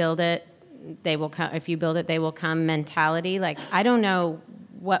 if they build it, they will come. If you build it, they will come mentality. Like, I don't know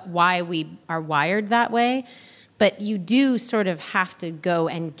why we are wired that way, but you do sort of have to go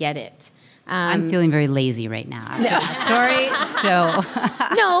and get it. I'm feeling very lazy right now after that story.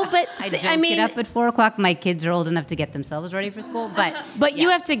 So No, but I don't get up at 4:00. My kids are old enough to get themselves ready for school, But you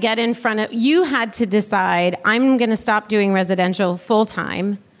have to get in front of. You had to decide. I'm going to stop doing residential full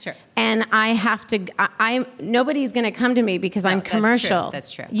time. Sure. And I have to. Nobody's going to come to me because I'm commercial.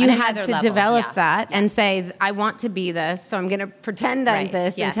 That's true. You On had another to level, develop yeah. that and say, I want to be this, so I'm going to pretend I'm Right.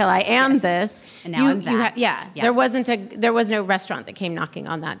 this Yes. until I am Yes. this. And now I'm that. Yeah. Yeah. There was no restaurant that came knocking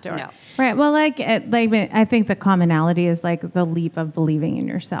on that door. No. Right. Well, I think the commonality is like the leap of believing in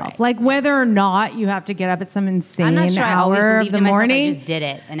yourself. Right. Like whether or not you have to get up at some insane I'm not sure I always hour of believed the in myself. morning. I just did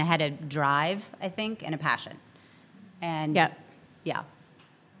it, and I had a drive, I think, and a passion. And Yeah. yeah.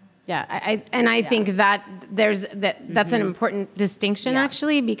 Yeah, I think that that's an important distinction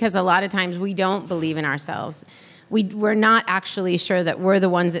actually, because a lot of times we don't believe in ourselves. We're not actually sure that we're the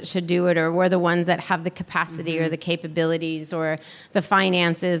ones that should do it, or we're the ones that have the capacity or the capabilities or the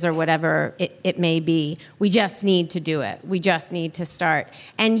finances or whatever it may be. We just need to do it. We just need to start.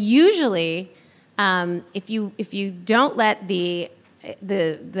 And usually, if you don't let the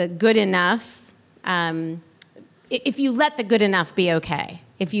good enough, if you let the good enough be okay.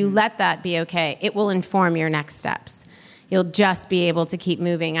 If you let that be okay, it will inform your next steps. You'll just be able to keep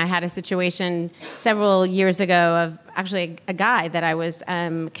moving. I had a situation several years ago of actually a guy that I was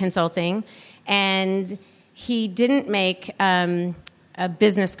consulting, and he didn't make a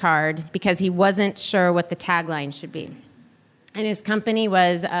business card because he wasn't sure what the tagline should be. And his company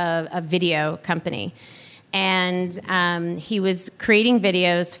was a video company. And he was creating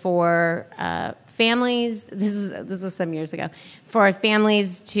videos for families. This was some years ago, for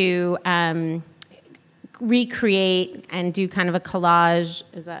families to recreate and do kind of a collage.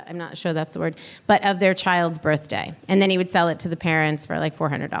 I'm not sure that's the word, but of their child's birthday, and then he would sell it to the parents for like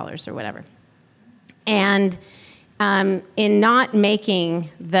 $400 or whatever. And in not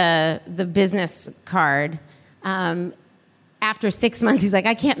making the business card, after 6 months, he's like,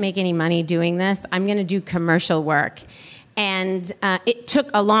 I can't make any money doing this. I'm going to do commercial work. And it took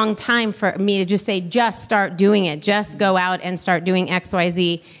a long time for me to just say, just start doing it. Just go out and start doing X, Y,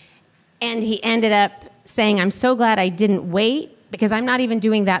 Z. And he ended up saying, I'm so glad I didn't wait, because I'm not even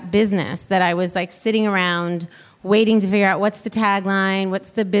doing that business that I was like sitting around waiting to figure out what's the tagline,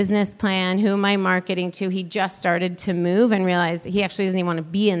 what's the business plan, who am I marketing to. He just started to move and realized he actually doesn't even want to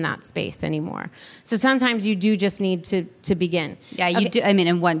be in that space anymore. So sometimes you do just need to begin. Yeah, you do. I mean,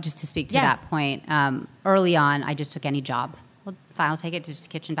 and just to speak to that point, early on, I just took any job. Well, fine, I'll take it, just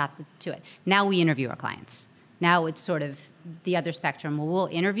kitchen, bath, to it. Now we interview our clients. Now it's sort of the other spectrum. Well, we'll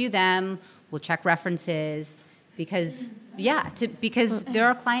interview them, we'll check references, because there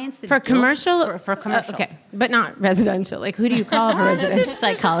are clients that For commercial? For commercial. Okay, but not residential. Like, who do you call for residential?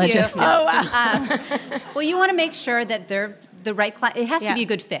 Psychologist. Oh, wow. Well, you want to make sure that they're the right client. It has to be a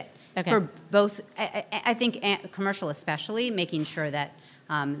good fit for both. I think commercial especially, making sure that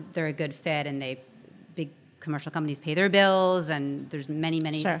they're a good fit and they commercial companies pay their bills, and there's many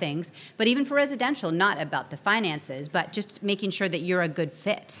Sure. things. But even for residential, not about the finances, but just making sure that you're a good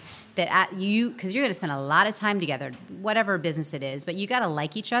fit. That because you're going to spend a lot of time together, whatever business it is, but you got to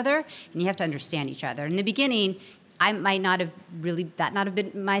like each other and you have to understand each other. In the beginning, I might not have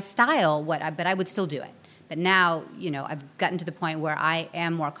been my style, but I would still do it. But now, I've gotten to the point where I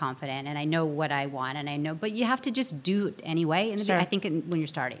am more confident and I know what I want, and I know. But you have to just do it anyway. Sure. I think when you're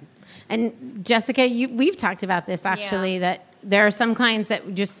starting. And Jessica, we've talked about this actually. That there are some clients that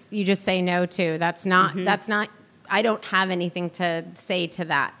you just say no to. That's not. I don't have anything to say to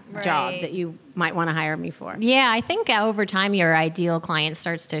that job that you might want to hire me for. Yeah, I think over time your ideal client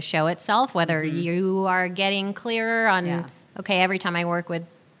starts to show itself, whether you are getting clearer on, okay, every time I work with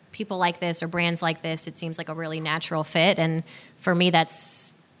people like this or brands like this, it seems like a really natural fit. And for me,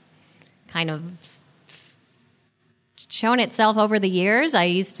 that's kind of shown itself over the years. I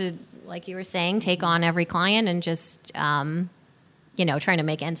used to, like you were saying, take on every client and just, trying to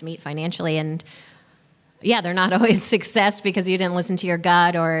make ends meet financially. And yeah, they're not always success because you didn't listen to your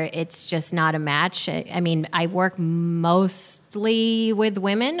gut or it's just not a match. I mean, I work mostly with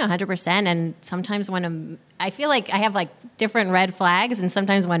women, 100%. And sometimes I feel like I have like different red flags. And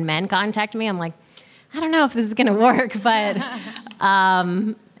sometimes when men contact me, I'm like, I don't know if this is going to work. But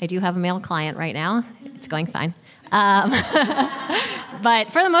I do have a male client right now. It's going fine.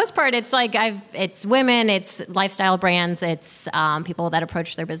 But for the most part, it's like it's women, it's lifestyle brands, it's people that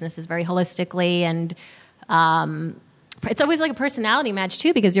approach their businesses very holistically, and it's always like a personality match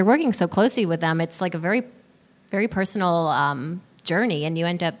too, because you're working so closely with them. It's like a very, very personal journey, and you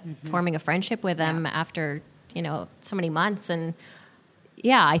end up forming a friendship with them after so many months. And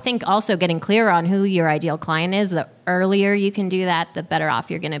yeah, I think also getting clear on who your ideal client is, the earlier you can do that, the better off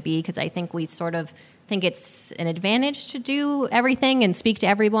you're going to be, because I think we sort of think it's an advantage to do everything and speak to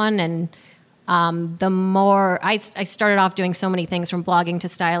everyone. And the more I started off doing so many things, from blogging to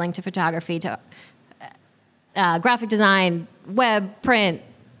styling to photography to graphic design, web, print,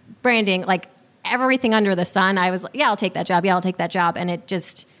 branding, like everything under the sun. I was like, I'll take that job. Yeah, I'll take that job. And it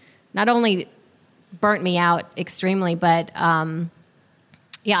just not only burnt me out extremely, but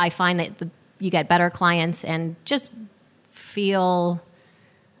I find that you get better clients and just feel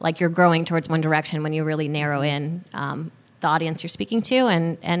like you're growing towards one direction when you really narrow in the audience you're speaking to,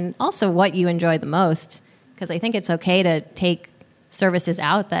 and also what you enjoy the most. Because I think it's okay to take services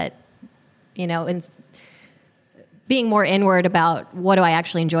out that, and being more inward about what do I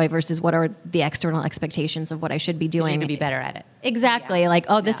actually enjoy versus what are the external expectations of what I should be doing. You're going to be better at it. Exactly.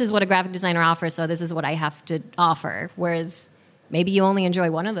 This is what a graphic designer offers, so this is what I have to offer. Whereas maybe you only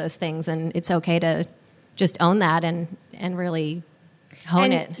enjoy one of those things, and it's okay to just own that and really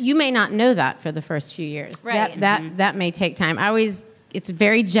hone it. You may not know that for the first few years. Right. That may take time. It's a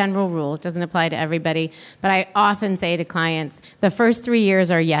very general rule. It doesn't apply to everybody. But I often say to clients, the first 3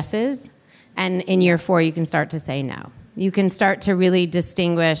 years are yeses, and in year 4 you can start to say no. You can start to really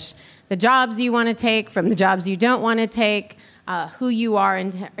distinguish the jobs you want to take from the jobs you don't want to take, who you are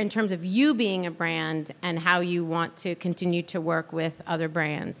in terms of you being a brand, and how you want to continue to work with other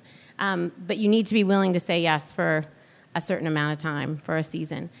brands. But you need to be willing to say yes for a certain amount of time, for a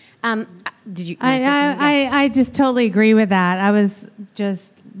season. Did you? I just totally agree with that. I was just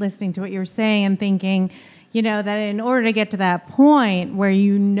listening to what you were saying and thinking, that in order to get to that point where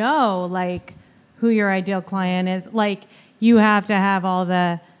like who your ideal client is, like you have to have all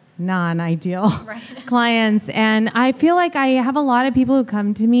the non-ideal clients. And I feel like I have a lot of people who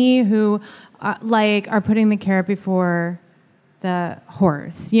come to me who are putting the carrot before the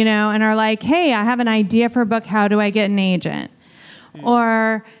horse, and are like, hey, I have an idea for a book. How do I get an agent?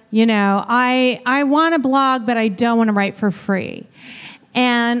 Or, I want to blog, but I don't want to write for free.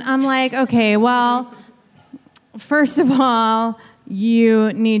 And I'm like, okay, well, first of all,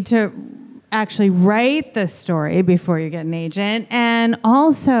 you need to actually write the story before you get an agent. And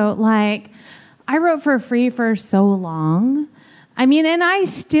also, I wrote for free for so long. I mean, and I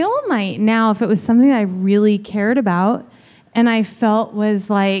still might now if it was something I really cared about and I felt was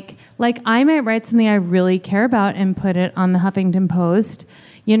like I might write something I really care about and put it on the Huffington Post,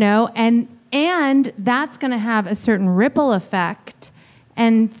 and that's going to have a certain ripple effect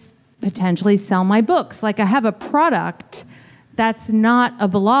and potentially sell my books. Like I have a product that's not a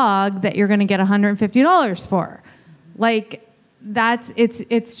blog that you're going to get $150 for. Like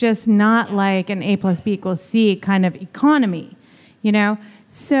it's just not like an A plus B equals C kind of economy,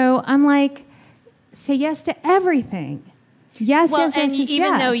 So I'm like, say yes to everything. Yes, well, yes, and yes,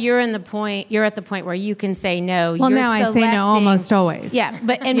 even yes. though you're at the point where you can say no. Well, you're now I say no almost always. Yeah,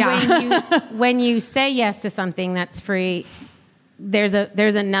 but when you say yes to something that's free, there's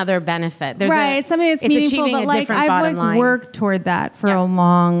another benefit. It's something that's meaningful, achieving but a like different I've bottom line. worked toward that for a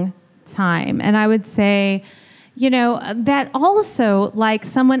long time. And I would say, that also, like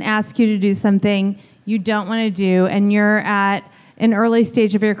someone asks you to do something you don't want to do and you're at an early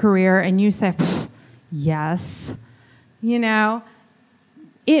stage of your career and you say, yes,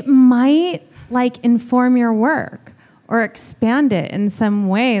 it might like inform your work or expand it in some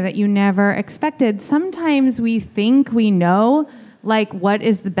way that you never expected. Sometimes we think we know like what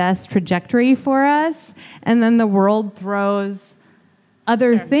is the best trajectory for us, and then the world throws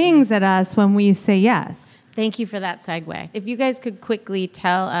other things at us when we say yes. Thank you for that segue. If you guys could quickly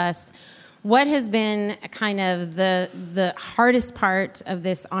tell us what has been kind of the hardest part of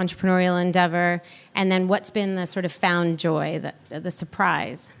this entrepreneurial endeavor, and then what's been the sort of found joy, the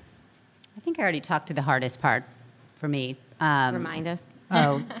surprise. I think I already talked to the hardest part for me. Remind us.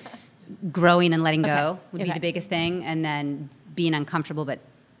 Growing and letting go would be the biggest thing, and then being uncomfortable but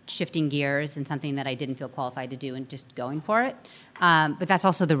shifting gears in something that I didn't feel qualified to do and just going for it. But that's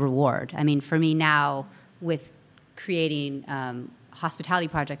also the reward. I mean, for me now, with creating hospitality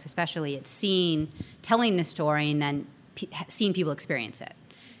projects especially, it's telling the story and then seeing people experience it,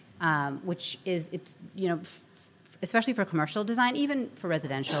 which is, especially for commercial design, even for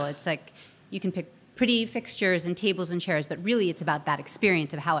residential, it's like you can pick pretty fixtures and tables and chairs, but really it's about that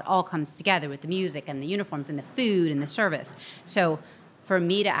experience of how it all comes together with the music and the uniforms and the food and the service. So for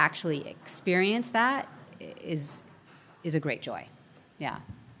me to actually experience that is a great joy. Yeah.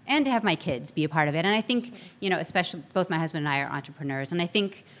 And to have my kids be a part of it. And I think, especially both my husband and I are entrepreneurs, and I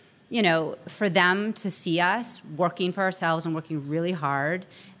think, for them to see us working for ourselves and working really hard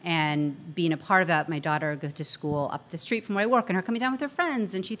and being a part of that. My daughter goes to school up the street from where I work, and her coming down with her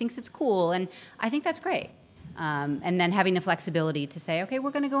friends, and she thinks it's cool, and I think that's great. And then having the flexibility to say, okay,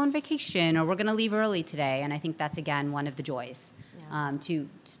 we're going to go on vacation, or we're going to leave early today, and I think that's, again, one of the joys, to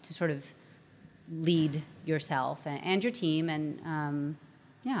sort of lead yourself and your team, and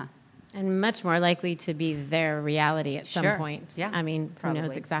And much more likely to be their reality at some point. Yeah. I mean, Probably. who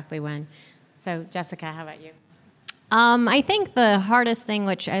knows exactly when. So, Jessica, how about you? I think the hardest thing,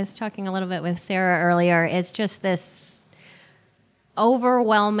 which I was talking a little bit with Sarah earlier, is just this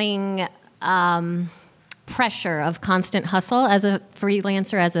overwhelming pressure of constant hustle as a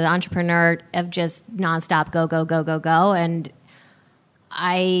freelancer, as an entrepreneur, of just nonstop go, go, go, go, go. And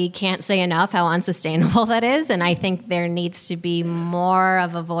I can't say enough how unsustainable that is. And I think there needs to be more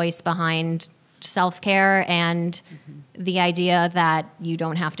of a voice behind self-care and the idea that you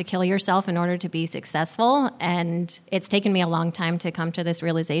don't have to kill yourself in order to be successful. And it's taken me a long time to come to this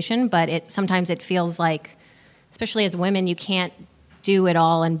realization, but sometimes it feels like, especially as women, you can't do it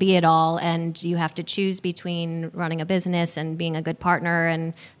all and be it all, and you have to choose between running a business and being a good partner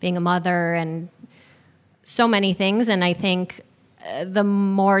and being a mother and so many things. And I think the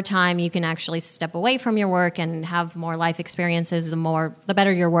more time you can actually step away from your work and have more life experiences, the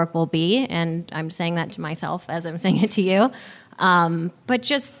better your work will be. And I'm saying that to myself as I'm saying it to you. But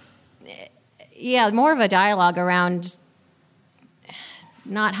just, more of a dialogue around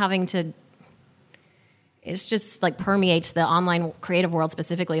not having to, it's just like permeates the online creative world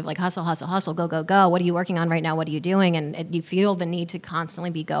specifically, of like hustle, hustle, hustle, go, go, go. What are you working on right now? What are you doing? And you feel the need to constantly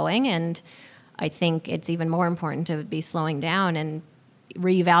be going. And I think it's even more important to be slowing down and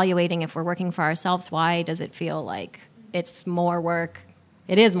reevaluating, if we're working for ourselves, why does it feel like it's more work?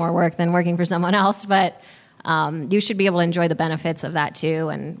 It is more work than working for someone else, but you should be able to enjoy the benefits of that too.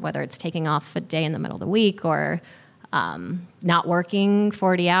 And whether it's taking off a day in the middle of the week or not working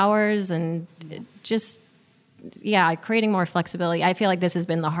 40 hours and just, creating more flexibility. I feel like this has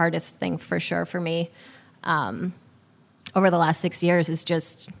been the hardest thing for sure for me over the last 6 years, is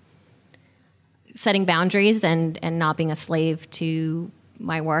just setting boundaries and not being a slave to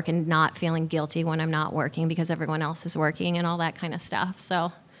my work and not feeling guilty when I'm not working because everyone else is working and all that kind of stuff.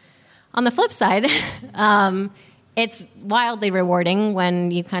 So on the flip side, it's wildly rewarding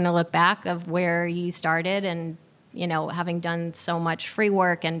when you kind of look back of where you started and, having done so much free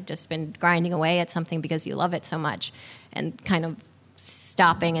work and just been grinding away at something because you love it so much, and kind of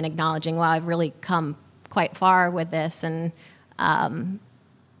stopping and acknowledging, wow, I've really come quite far with this. And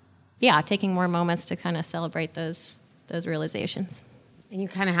taking more moments to kind of celebrate those realizations. And you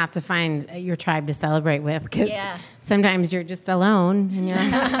kind of have to find your tribe to celebrate with, because sometimes you're just alone and you're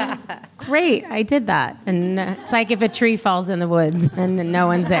like, great, I did that. And it's like if a tree falls in the woods and no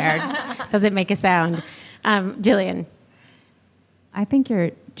one's there, does it make a sound? Jillian. I think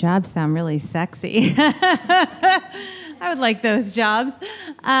your jobs sound really sexy. I would like those jobs.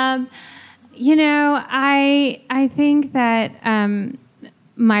 I think that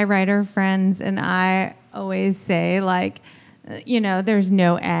my writer friends and I always say, like, there's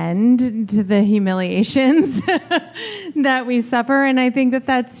no end to the humiliations that we suffer. And I think that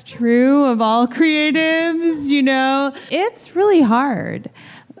that's true of all creatives, It's really hard,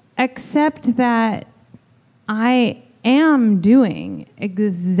 except that I am doing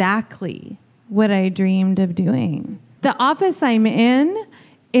exactly what I dreamed of doing. The office I'm in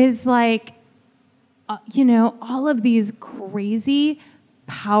is like, all of these crazy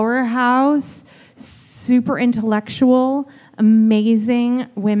powerhouse, super intellectual, amazing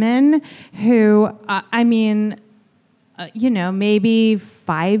women who, maybe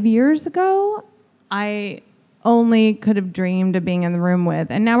 5 years ago, I only could have dreamed of being in the room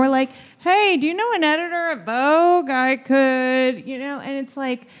with. And now we're like, hey, do you know an editor at Vogue? I could, and it's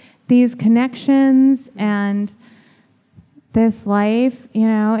like these connections and this life,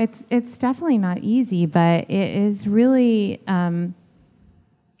 it's definitely not easy, but it is really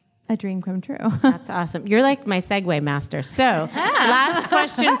a dream come true. That's awesome. You're like my segue master. So last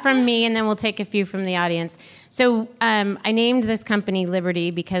question from me, and then we'll take a few from the audience. So I named this company Liberty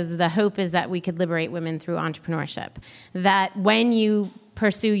because the hope is that we could liberate women through entrepreneurship. That when you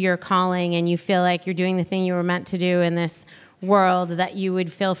pursue your calling and you feel like you're doing the thing you were meant to do in this world, that you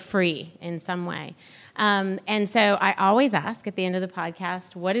would feel free in some way. And so I always ask at the end of the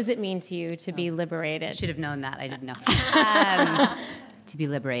podcast, what does it mean to you to be liberated? I should have known that. I didn't know. To be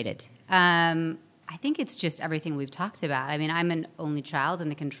liberated. I think it's just everything we've talked about. I mean, I'm an only child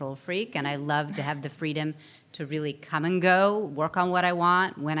and a control freak, and I love to have the freedom to really come and go, work on what I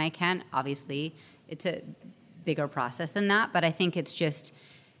want when I can. Obviously, it's a bigger process than that, but I think it's just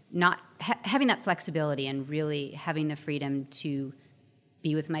not having that flexibility and really having the freedom to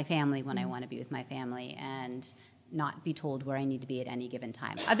be with my family when I want to be with my family and not be told where I need to be at any given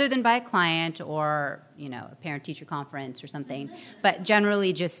time, other than by a client or, a parent-teacher conference or something. But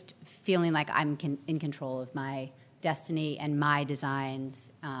generally just feeling like I'm in control of my destiny and my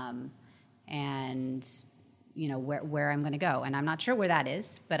designs and, where I'm going to go. And I'm not sure where that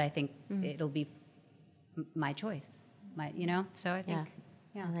is, but I think it'll be my choice, so I think,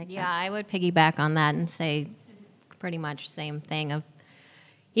 I would piggyback on that and say pretty much same thing of,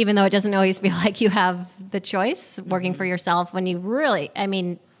 even though it doesn't always feel like you have the choice working for yourself, when you really,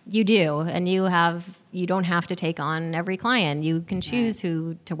 you do, and you don't have to take on every client. You can choose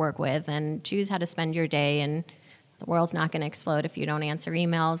who to work with and choose how to spend your day, and the world's not going to explode if you don't answer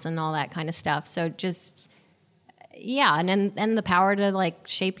emails and all that kind of stuff. So just, and the power to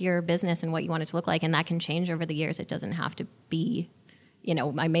shape your business and what you want it to look like, and that can change over the years. It doesn't have to be,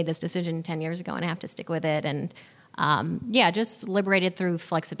 I made this decision 10 years ago and I have to stick with it, and just liberated through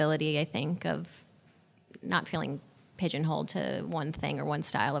flexibility, I think, of not feeling pigeonholed to one thing or one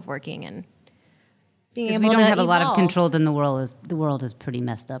style of working and being able to we don't have evolve. A lot of control, then the world is pretty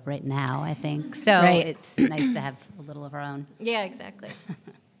messed up right now, I think. So It's nice to have a little of our own. Yeah, exactly.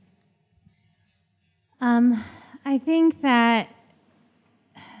 I think that,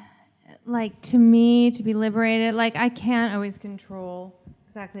 to me, to be liberated, I can't always control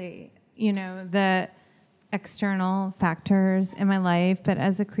exactly, the external factors in my life, but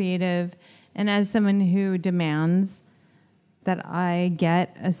as a creative and as someone who demands that I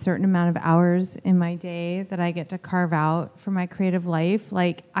get a certain amount of hours in my day that I get to carve out for my creative life,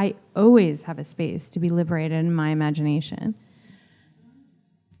 I always have a space to be liberated in my imagination.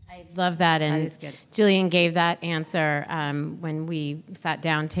 I love that, and that is good. Julian gave that answer when we sat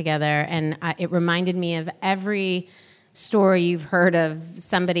down together, and it reminded me of every story you've heard of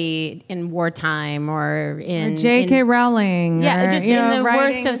somebody in wartime or in J.K. Rowling. Yeah, just in the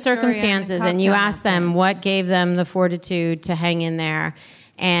worst of circumstances, and you ask them what gave them the fortitude to hang in there,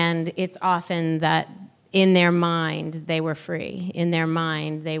 and it's often that in their mind they were free. In their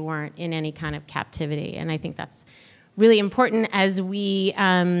mind they weren't in any kind of captivity, and I think that's really important as we,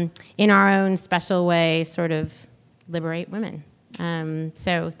 in our own special way, sort of liberate women.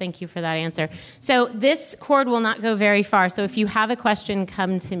 So thank you for that answer. So this cord will not go very far. So if you have a question,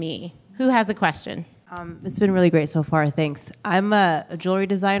 come to me. Who has a question? It's been really great so far. Thanks. I'm a jewelry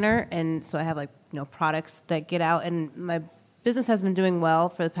designer, and so I have products that get out, and my business has been doing well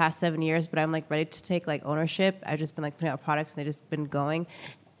for the past 7 years, but I'm ready to take ownership. I've just been putting out products, and they've just been going.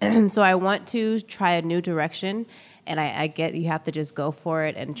 And so I want to try a new direction, and I get you have to just go for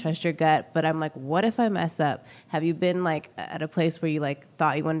it and trust your gut, but I'm what if I mess up? Have you been at a place where you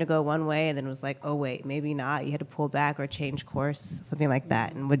thought you wanted to go one way and then it was oh wait, maybe not, you had to pull back or change course, something like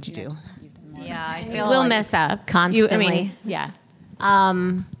that, and what'd you do? Yeah, I feel we'll mess up constantly. Yeah.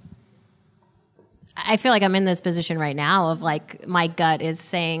 I feel like I'm in this position right now of my gut is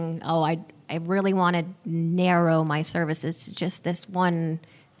saying, I really want to narrow my services to just this one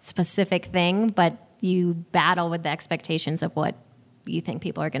specific thing, but you battle with the expectations of what you think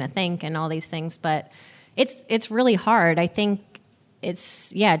people are going to think and all these things. But it's really hard. I think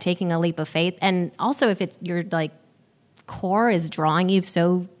it's, taking a leap of faith. And also if it's your like core is drawing you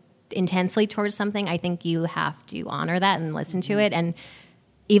so intensely towards something, I think you have to honor that and listen to it. And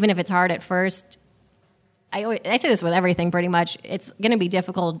even if it's hard at first, I say this with everything pretty much, it's going to be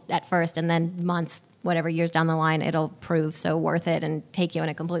difficult at first, and then months, whatever, years down the line, it'll prove so worth it and take you in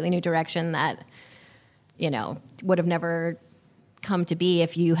a completely new direction that, would have never come to be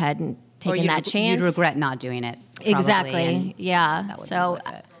if you hadn't taken that chance. You'd regret not doing it. Probably, exactly. Yeah. So,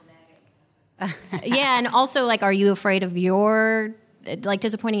 yeah. And also, like, are you afraid of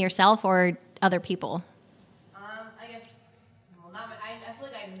disappointing yourself or other people? I guess, I feel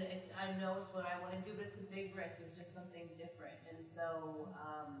like I know it's what I want to do, but it's a big risk. It's just something different. And so,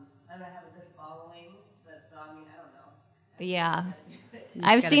 and I have a good following, but so, I don't know. Yeah.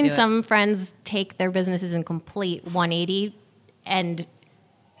 I've seen some friends take their businesses in complete 180, and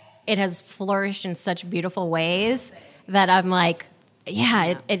it has flourished in such beautiful ways that I'm like,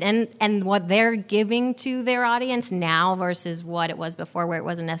 and what they're giving to their audience now versus what it was before, where it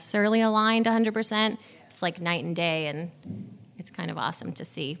wasn't necessarily aligned 100%. It's like night and day, and it's kind of awesome to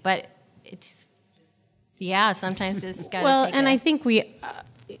see. But it's, sometimes just gotta take and it. I think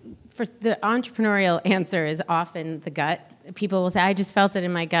for the entrepreneurial answer is often the gut. People will say, I just felt it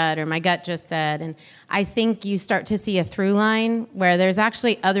in my gut, or my gut just said. And I think you start to see a through line where there's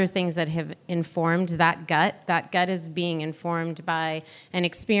actually other things that have informed that gut. That gut is being informed by an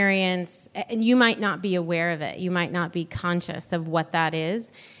experience, and you might not be aware of it. You might not be conscious of what that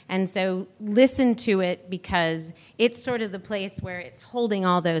is. And so listen to it, because it's sort of the place where it's holding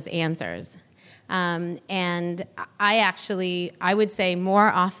all those answers. And I would say more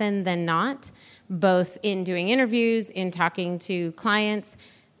often than not, both in doing interviews, in talking to clients,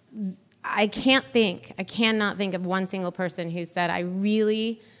 I cannot think of one single person who said, I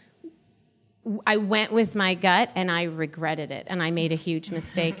went with my gut and I regretted it and I made a huge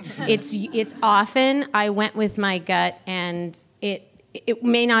mistake. It's often I went with my gut and it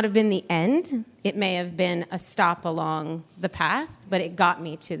may not have been the end. It may have been a stop along the path, but it got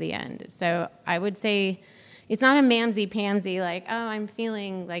me to the end. So I would say it's not a mamsy-pamsy, like, oh, I'm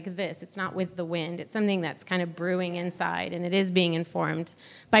feeling like this. It's not with the wind. It's something that's kind of brewing inside, and it is being informed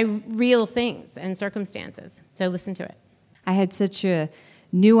by real things and circumstances. So listen to it. I had such a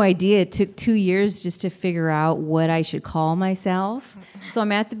new idea. It took 2 years just to figure out what I should call myself. So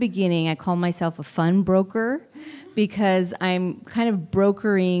I'm at the beginning. I call myself a fun broker, because I'm kind of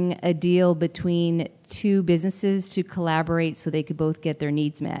brokering a deal between two businesses to collaborate so they could both get their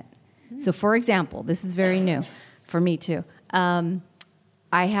needs met. So, for example, this is very new for me too. I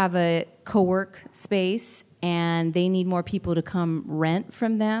have a co-work space, and they need more people to come rent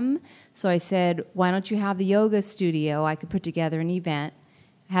from them. So I said, why don't you have the yoga studio? I could put together an event,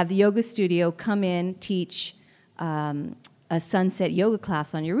 have the yoga studio come in, teach a sunset yoga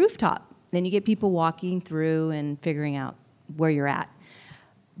class on your rooftop. Then you get people walking through and figuring out where you're at.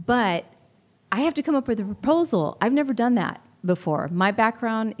 But I have to come up with a proposal. I've never done that before. My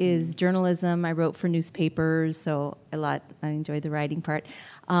background is journalism. I wrote for newspapers, so I enjoy the writing part.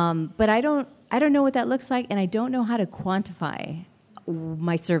 But I don't know what that looks like, and I don't know how to quantify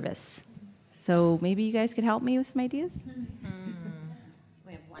my service. So maybe you guys could help me with some ideas?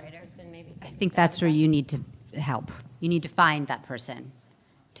 We have one person maybe. I think that's where you need to help. You need to find that person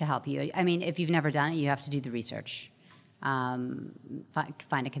to help you. I mean, if you've never done it, you have to do the research. Find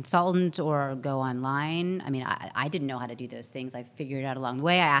a consultant or go online. I mean, I didn't know how to do those things. I figured it out along the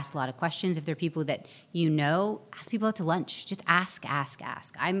way. I asked a lot of questions. If there are people that ask people out to lunch. Just ask.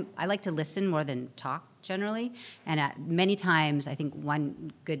 I like to listen more than talk generally. And many times, I think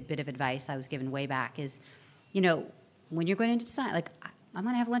one good bit of advice I was given way back is, when you're going into design, like, I'm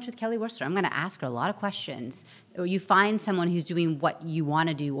going to have lunch with Kelly Worcester. I'm going to ask her a lot of questions. Or you find someone who's doing what you want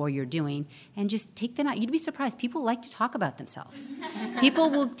to do or you're doing, and just take them out. You'd be surprised. People like to talk about themselves. People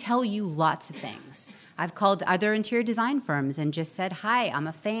will tell you lots of things. I've called other interior design firms and just said, hi, I'm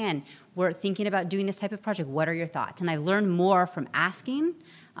a fan. We're thinking about doing this type of project. What are your thoughts? And I learned more from asking.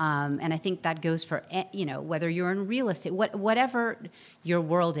 And I think that goes for, whether you're in real estate, whatever your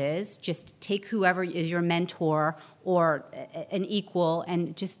world is, just take whoever is your mentor or an equal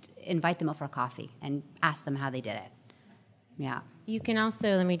and just invite them out for a coffee and ask them how they did it. Yeah. You can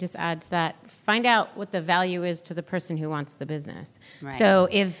also, let me just add to that, find out what the value is to the person who wants the business. Right. So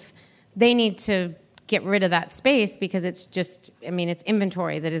if they need to get rid of that space because it's it's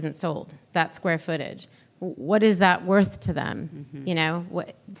inventory that isn't sold, that square footage. What is that worth to them,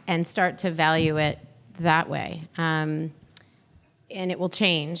 and start to value it that way. And it will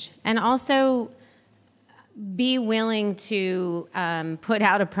change. And also, be willing to put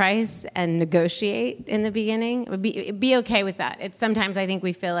out a price and negotiate in the beginning. Be okay with that. It's sometimes I think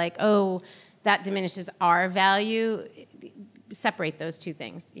we feel like, oh, that diminishes our value. Separate those two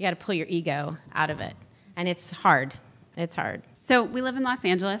things. You got to pull your ego out of it, and it's hard. It's hard. So we live in Los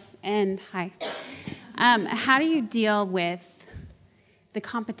Angeles, and hi. How do you deal with the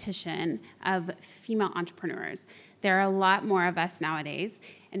competition of female entrepreneurs? There are a lot more of us nowadays,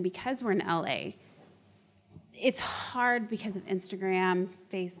 and because we're in LA, it's hard because of Instagram,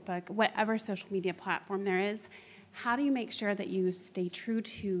 Facebook, whatever social media platform there is. How do you make sure that you stay true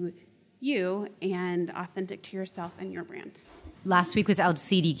to you and authentic to yourself and your brand? Last week was out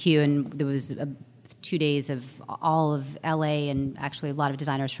CDQ, and there was 2 days of all of LA, and actually a lot of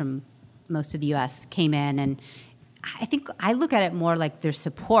designers from most of the US came in, and I think I look at it more like there's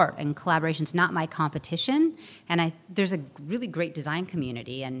support and collaboration. It's not my competition, and there's a really great design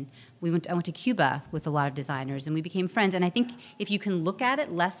community, and I went to Cuba with a lot of designers, and we became friends. And I think if you can look at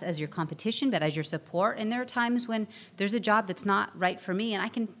it less as your competition, but as your support, and there are times when there's a job that's not right for me, and I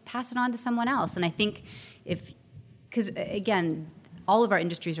can pass it on to someone else. And I think because again, all of our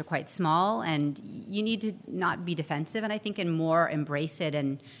industries are quite small, and you need to not be defensive, and I think and more embrace it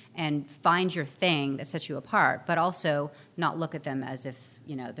and find your thing that sets you apart, but also not look at them as if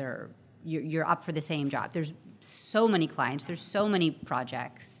you're up for the same job. There's so many clients, there's so many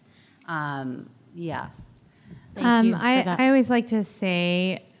projects. Thank you. I always like to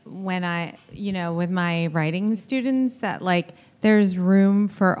say when with my writing students that there's room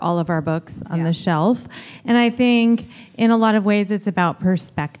for all of our books on the shelf. And I think in a lot of ways it's about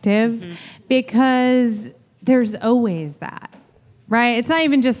perspective because there's always that, right? It's not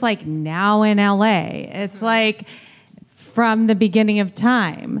even just now in LA. It's from the beginning of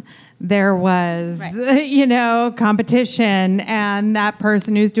time. There was, competition and that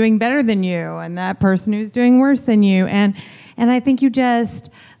person who's doing better than you and that person who's doing worse than you. And I think you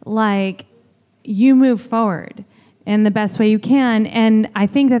just you move forward in the best way you can. And I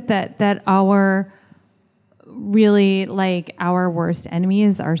think that our really our worst enemy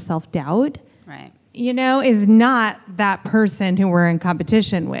is our self-doubt. Right. Is not that person who we're in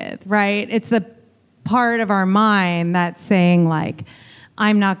competition with, right? It's the part of our mind that's saying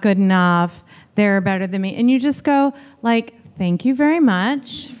I'm not good enough, they're better than me. And you just go thank you very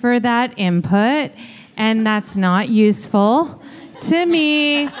much for that input. And that's not useful to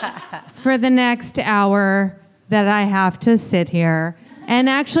me for the next hour that I have to sit here and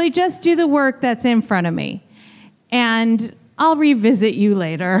actually just do the work that's in front of me. And I'll revisit you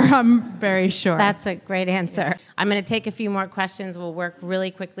later, I'm very sure. That's a great answer. I'm going to take a few more questions. We'll work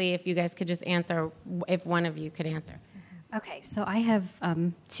really quickly. If you guys could just answer, if one of you could answer. Okay, so I have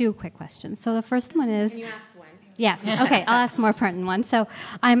 2 quick questions. So the first one is... Can you ask one? Yes, okay, I'll ask a more pertinent one. So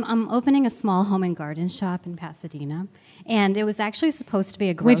I'm opening a small home and garden shop in Pasadena, and it was actually supposed to be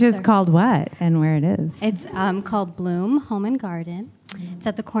a grocer. Which is called what and where it is? It's called Bloom Home and Garden. It's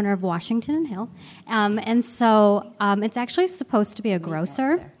at the corner of Washington and Hill. And so it's actually supposed to be a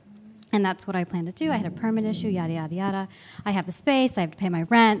grocer, and that's what I plan to do. I had a permit issue, yada, yada, yada. I have the space, I have to pay my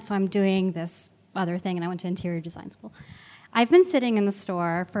rent, so I'm doing this other thing, and I went to interior design school. I've been sitting in the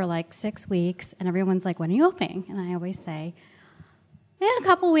store for 6 weeks, and everyone's like, when are you opening? And I always say, in a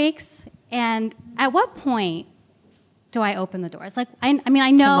couple weeks. And at what point do I open the doors? I know...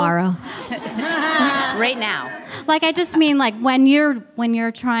 Tomorrow. Right now. I just mean, when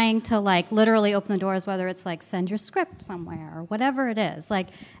you're trying to, literally open the doors, whether it's, send your script somewhere or whatever it is.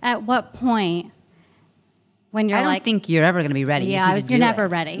 At what point... When you're I don't think you're ever going to be ready. Yeah, you're never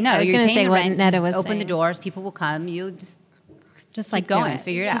ready. No, I was you're going to say paying the what rent, Netta just was open saying. the doors, people will come, you just keep do going, it.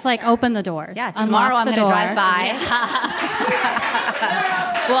 figure it out. Just open the doors. Yeah, tomorrow I'm Unlock going the to door. drive by.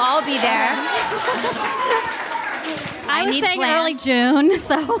 We'll all be there. I was need saying plans. early June,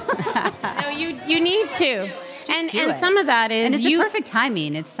 so No, you need to. And do it. some of that is And it's the perfect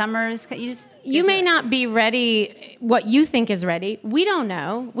timing. It's summers. You may not be ready what you think is ready. We don't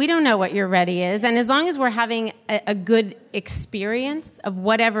know. We don't know what your ready is. And as long as we're having a good experience of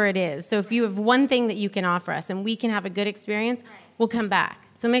whatever it is. So if you have one thing that you can offer us and we can have a good experience, we'll come back.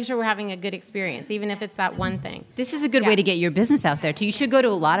 So make sure we're having a good experience, even if it's that one thing. This is a good way to get your business out there, too. You should go to a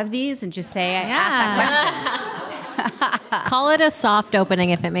lot of these and just say, ask that question. Call it a soft opening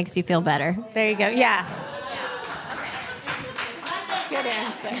if it makes you feel better. There you go. Yeah. Good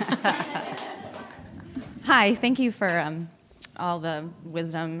answer. Hi, thank you for all the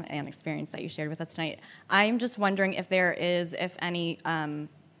wisdom and experience that you shared with us tonight. I'm just wondering if there is, if any,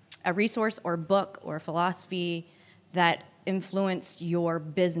 a resource or book or philosophy that influenced your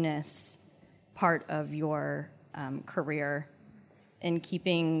business part of your career in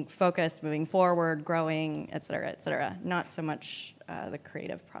keeping focused, moving forward, growing, et cetera, not so much the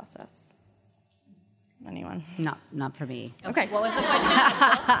creative process. Anyone? Not for me. Okay. What was the question?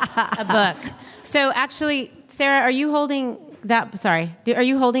 A book. So actually, Sarah, are you holding that? Sorry, are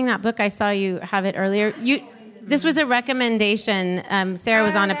you holding that book? I saw you have it earlier. This was a recommendation. Sarah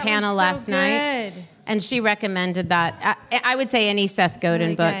was on a panel last night, and she recommended that. I would say any Seth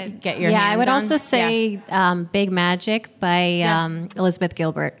Godin book. Get your hand I would on. also say Big Magic by Elizabeth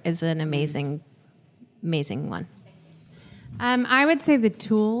Gilbert is an amazing one. I would say The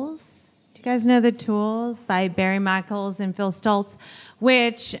Tools. Do you guys know The Tools by Barry Michaels and Phil Stultz,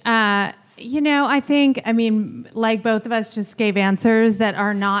 which, I think, like both of us just gave answers that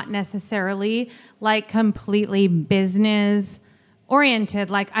are not necessarily like completely business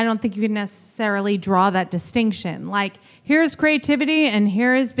oriented. Like, I don't think you can necessarily draw that distinction. Like, here's creativity and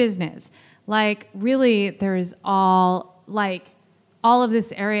here is business. Like, really, there's all of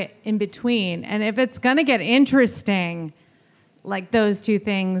this area in between. And if it's going to get interesting, like those two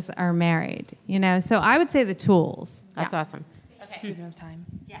things are married, So I would say The Tools. That's awesome. Okay. Do you have time?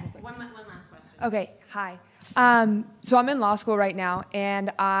 Yeah. One last question. Okay. Hi. So I'm in law school right now,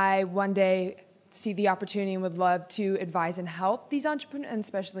 and I one day see the opportunity and would love to advise and help these entrepreneurs, and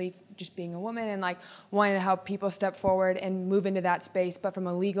especially just being a woman and like wanting to help people step forward and move into that space. But from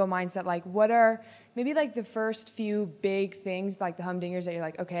a legal mindset, like what are maybe like the first few big things, like the humdingers that you're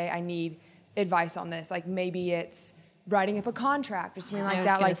like, okay, I need advice on this. Like maybe it's writing up a contract or something like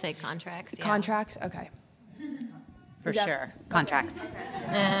that. I was like say contracts. Yeah. Contracts. Okay. For sure. Contracts.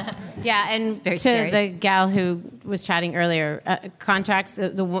 Yeah, and to scary. the gal who was chatting earlier, contracts,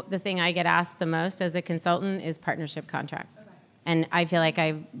 the thing I get asked the most as a consultant is partnership contracts. Okay. And I feel like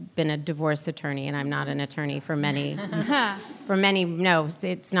I've been a divorce attorney, and I'm not an attorney for many, no,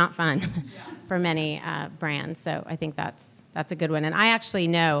 it's not fun for many brands. So I think that's a good one. And I actually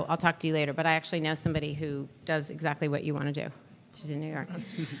know, I'll talk to you later, but I actually know somebody who does exactly what you want to do. She's in New York.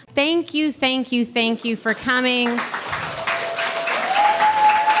 Thank you for coming.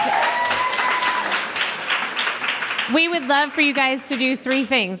 We would love for you guys to do 3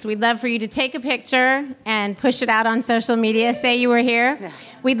 things. We'd love for you to take a picture and push it out on social media, say you were here. Yeah.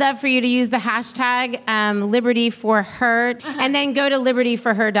 We'd love for you to use the hashtag #LibertyForHer, and then go to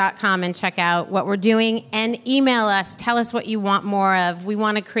libertyforher.com and check out what we're doing, and email us. Tell us what you want more of. We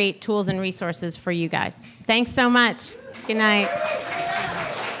want to create tools and resources for you guys. Thanks so much. Good night.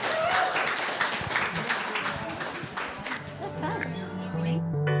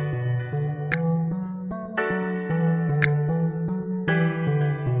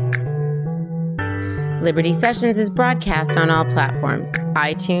 Liberty Sessions is broadcast on all platforms: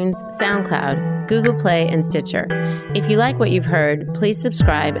 iTunes, SoundCloud, Google Play, and Stitcher. If you like what you've heard, please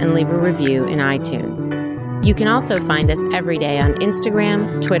subscribe and leave a review in iTunes. You can also find us every day on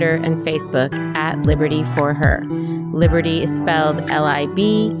Instagram, Twitter, and Facebook at Liberty for Her. Liberty is spelled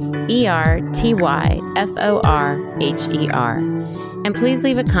LIBERTYFORHER. And please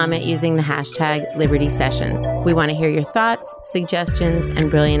leave a comment using the hashtag Liberty Sessions. We want to hear your thoughts, suggestions,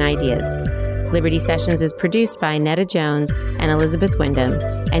 and brilliant ideas. Liberty Sessions is produced by Netta Jones and Elizabeth Wyndham,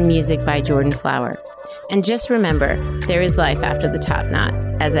 and music by Jordan Flower. And just remember, there is life after the top knot,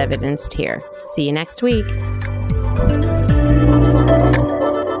 as evidenced here. See you next week.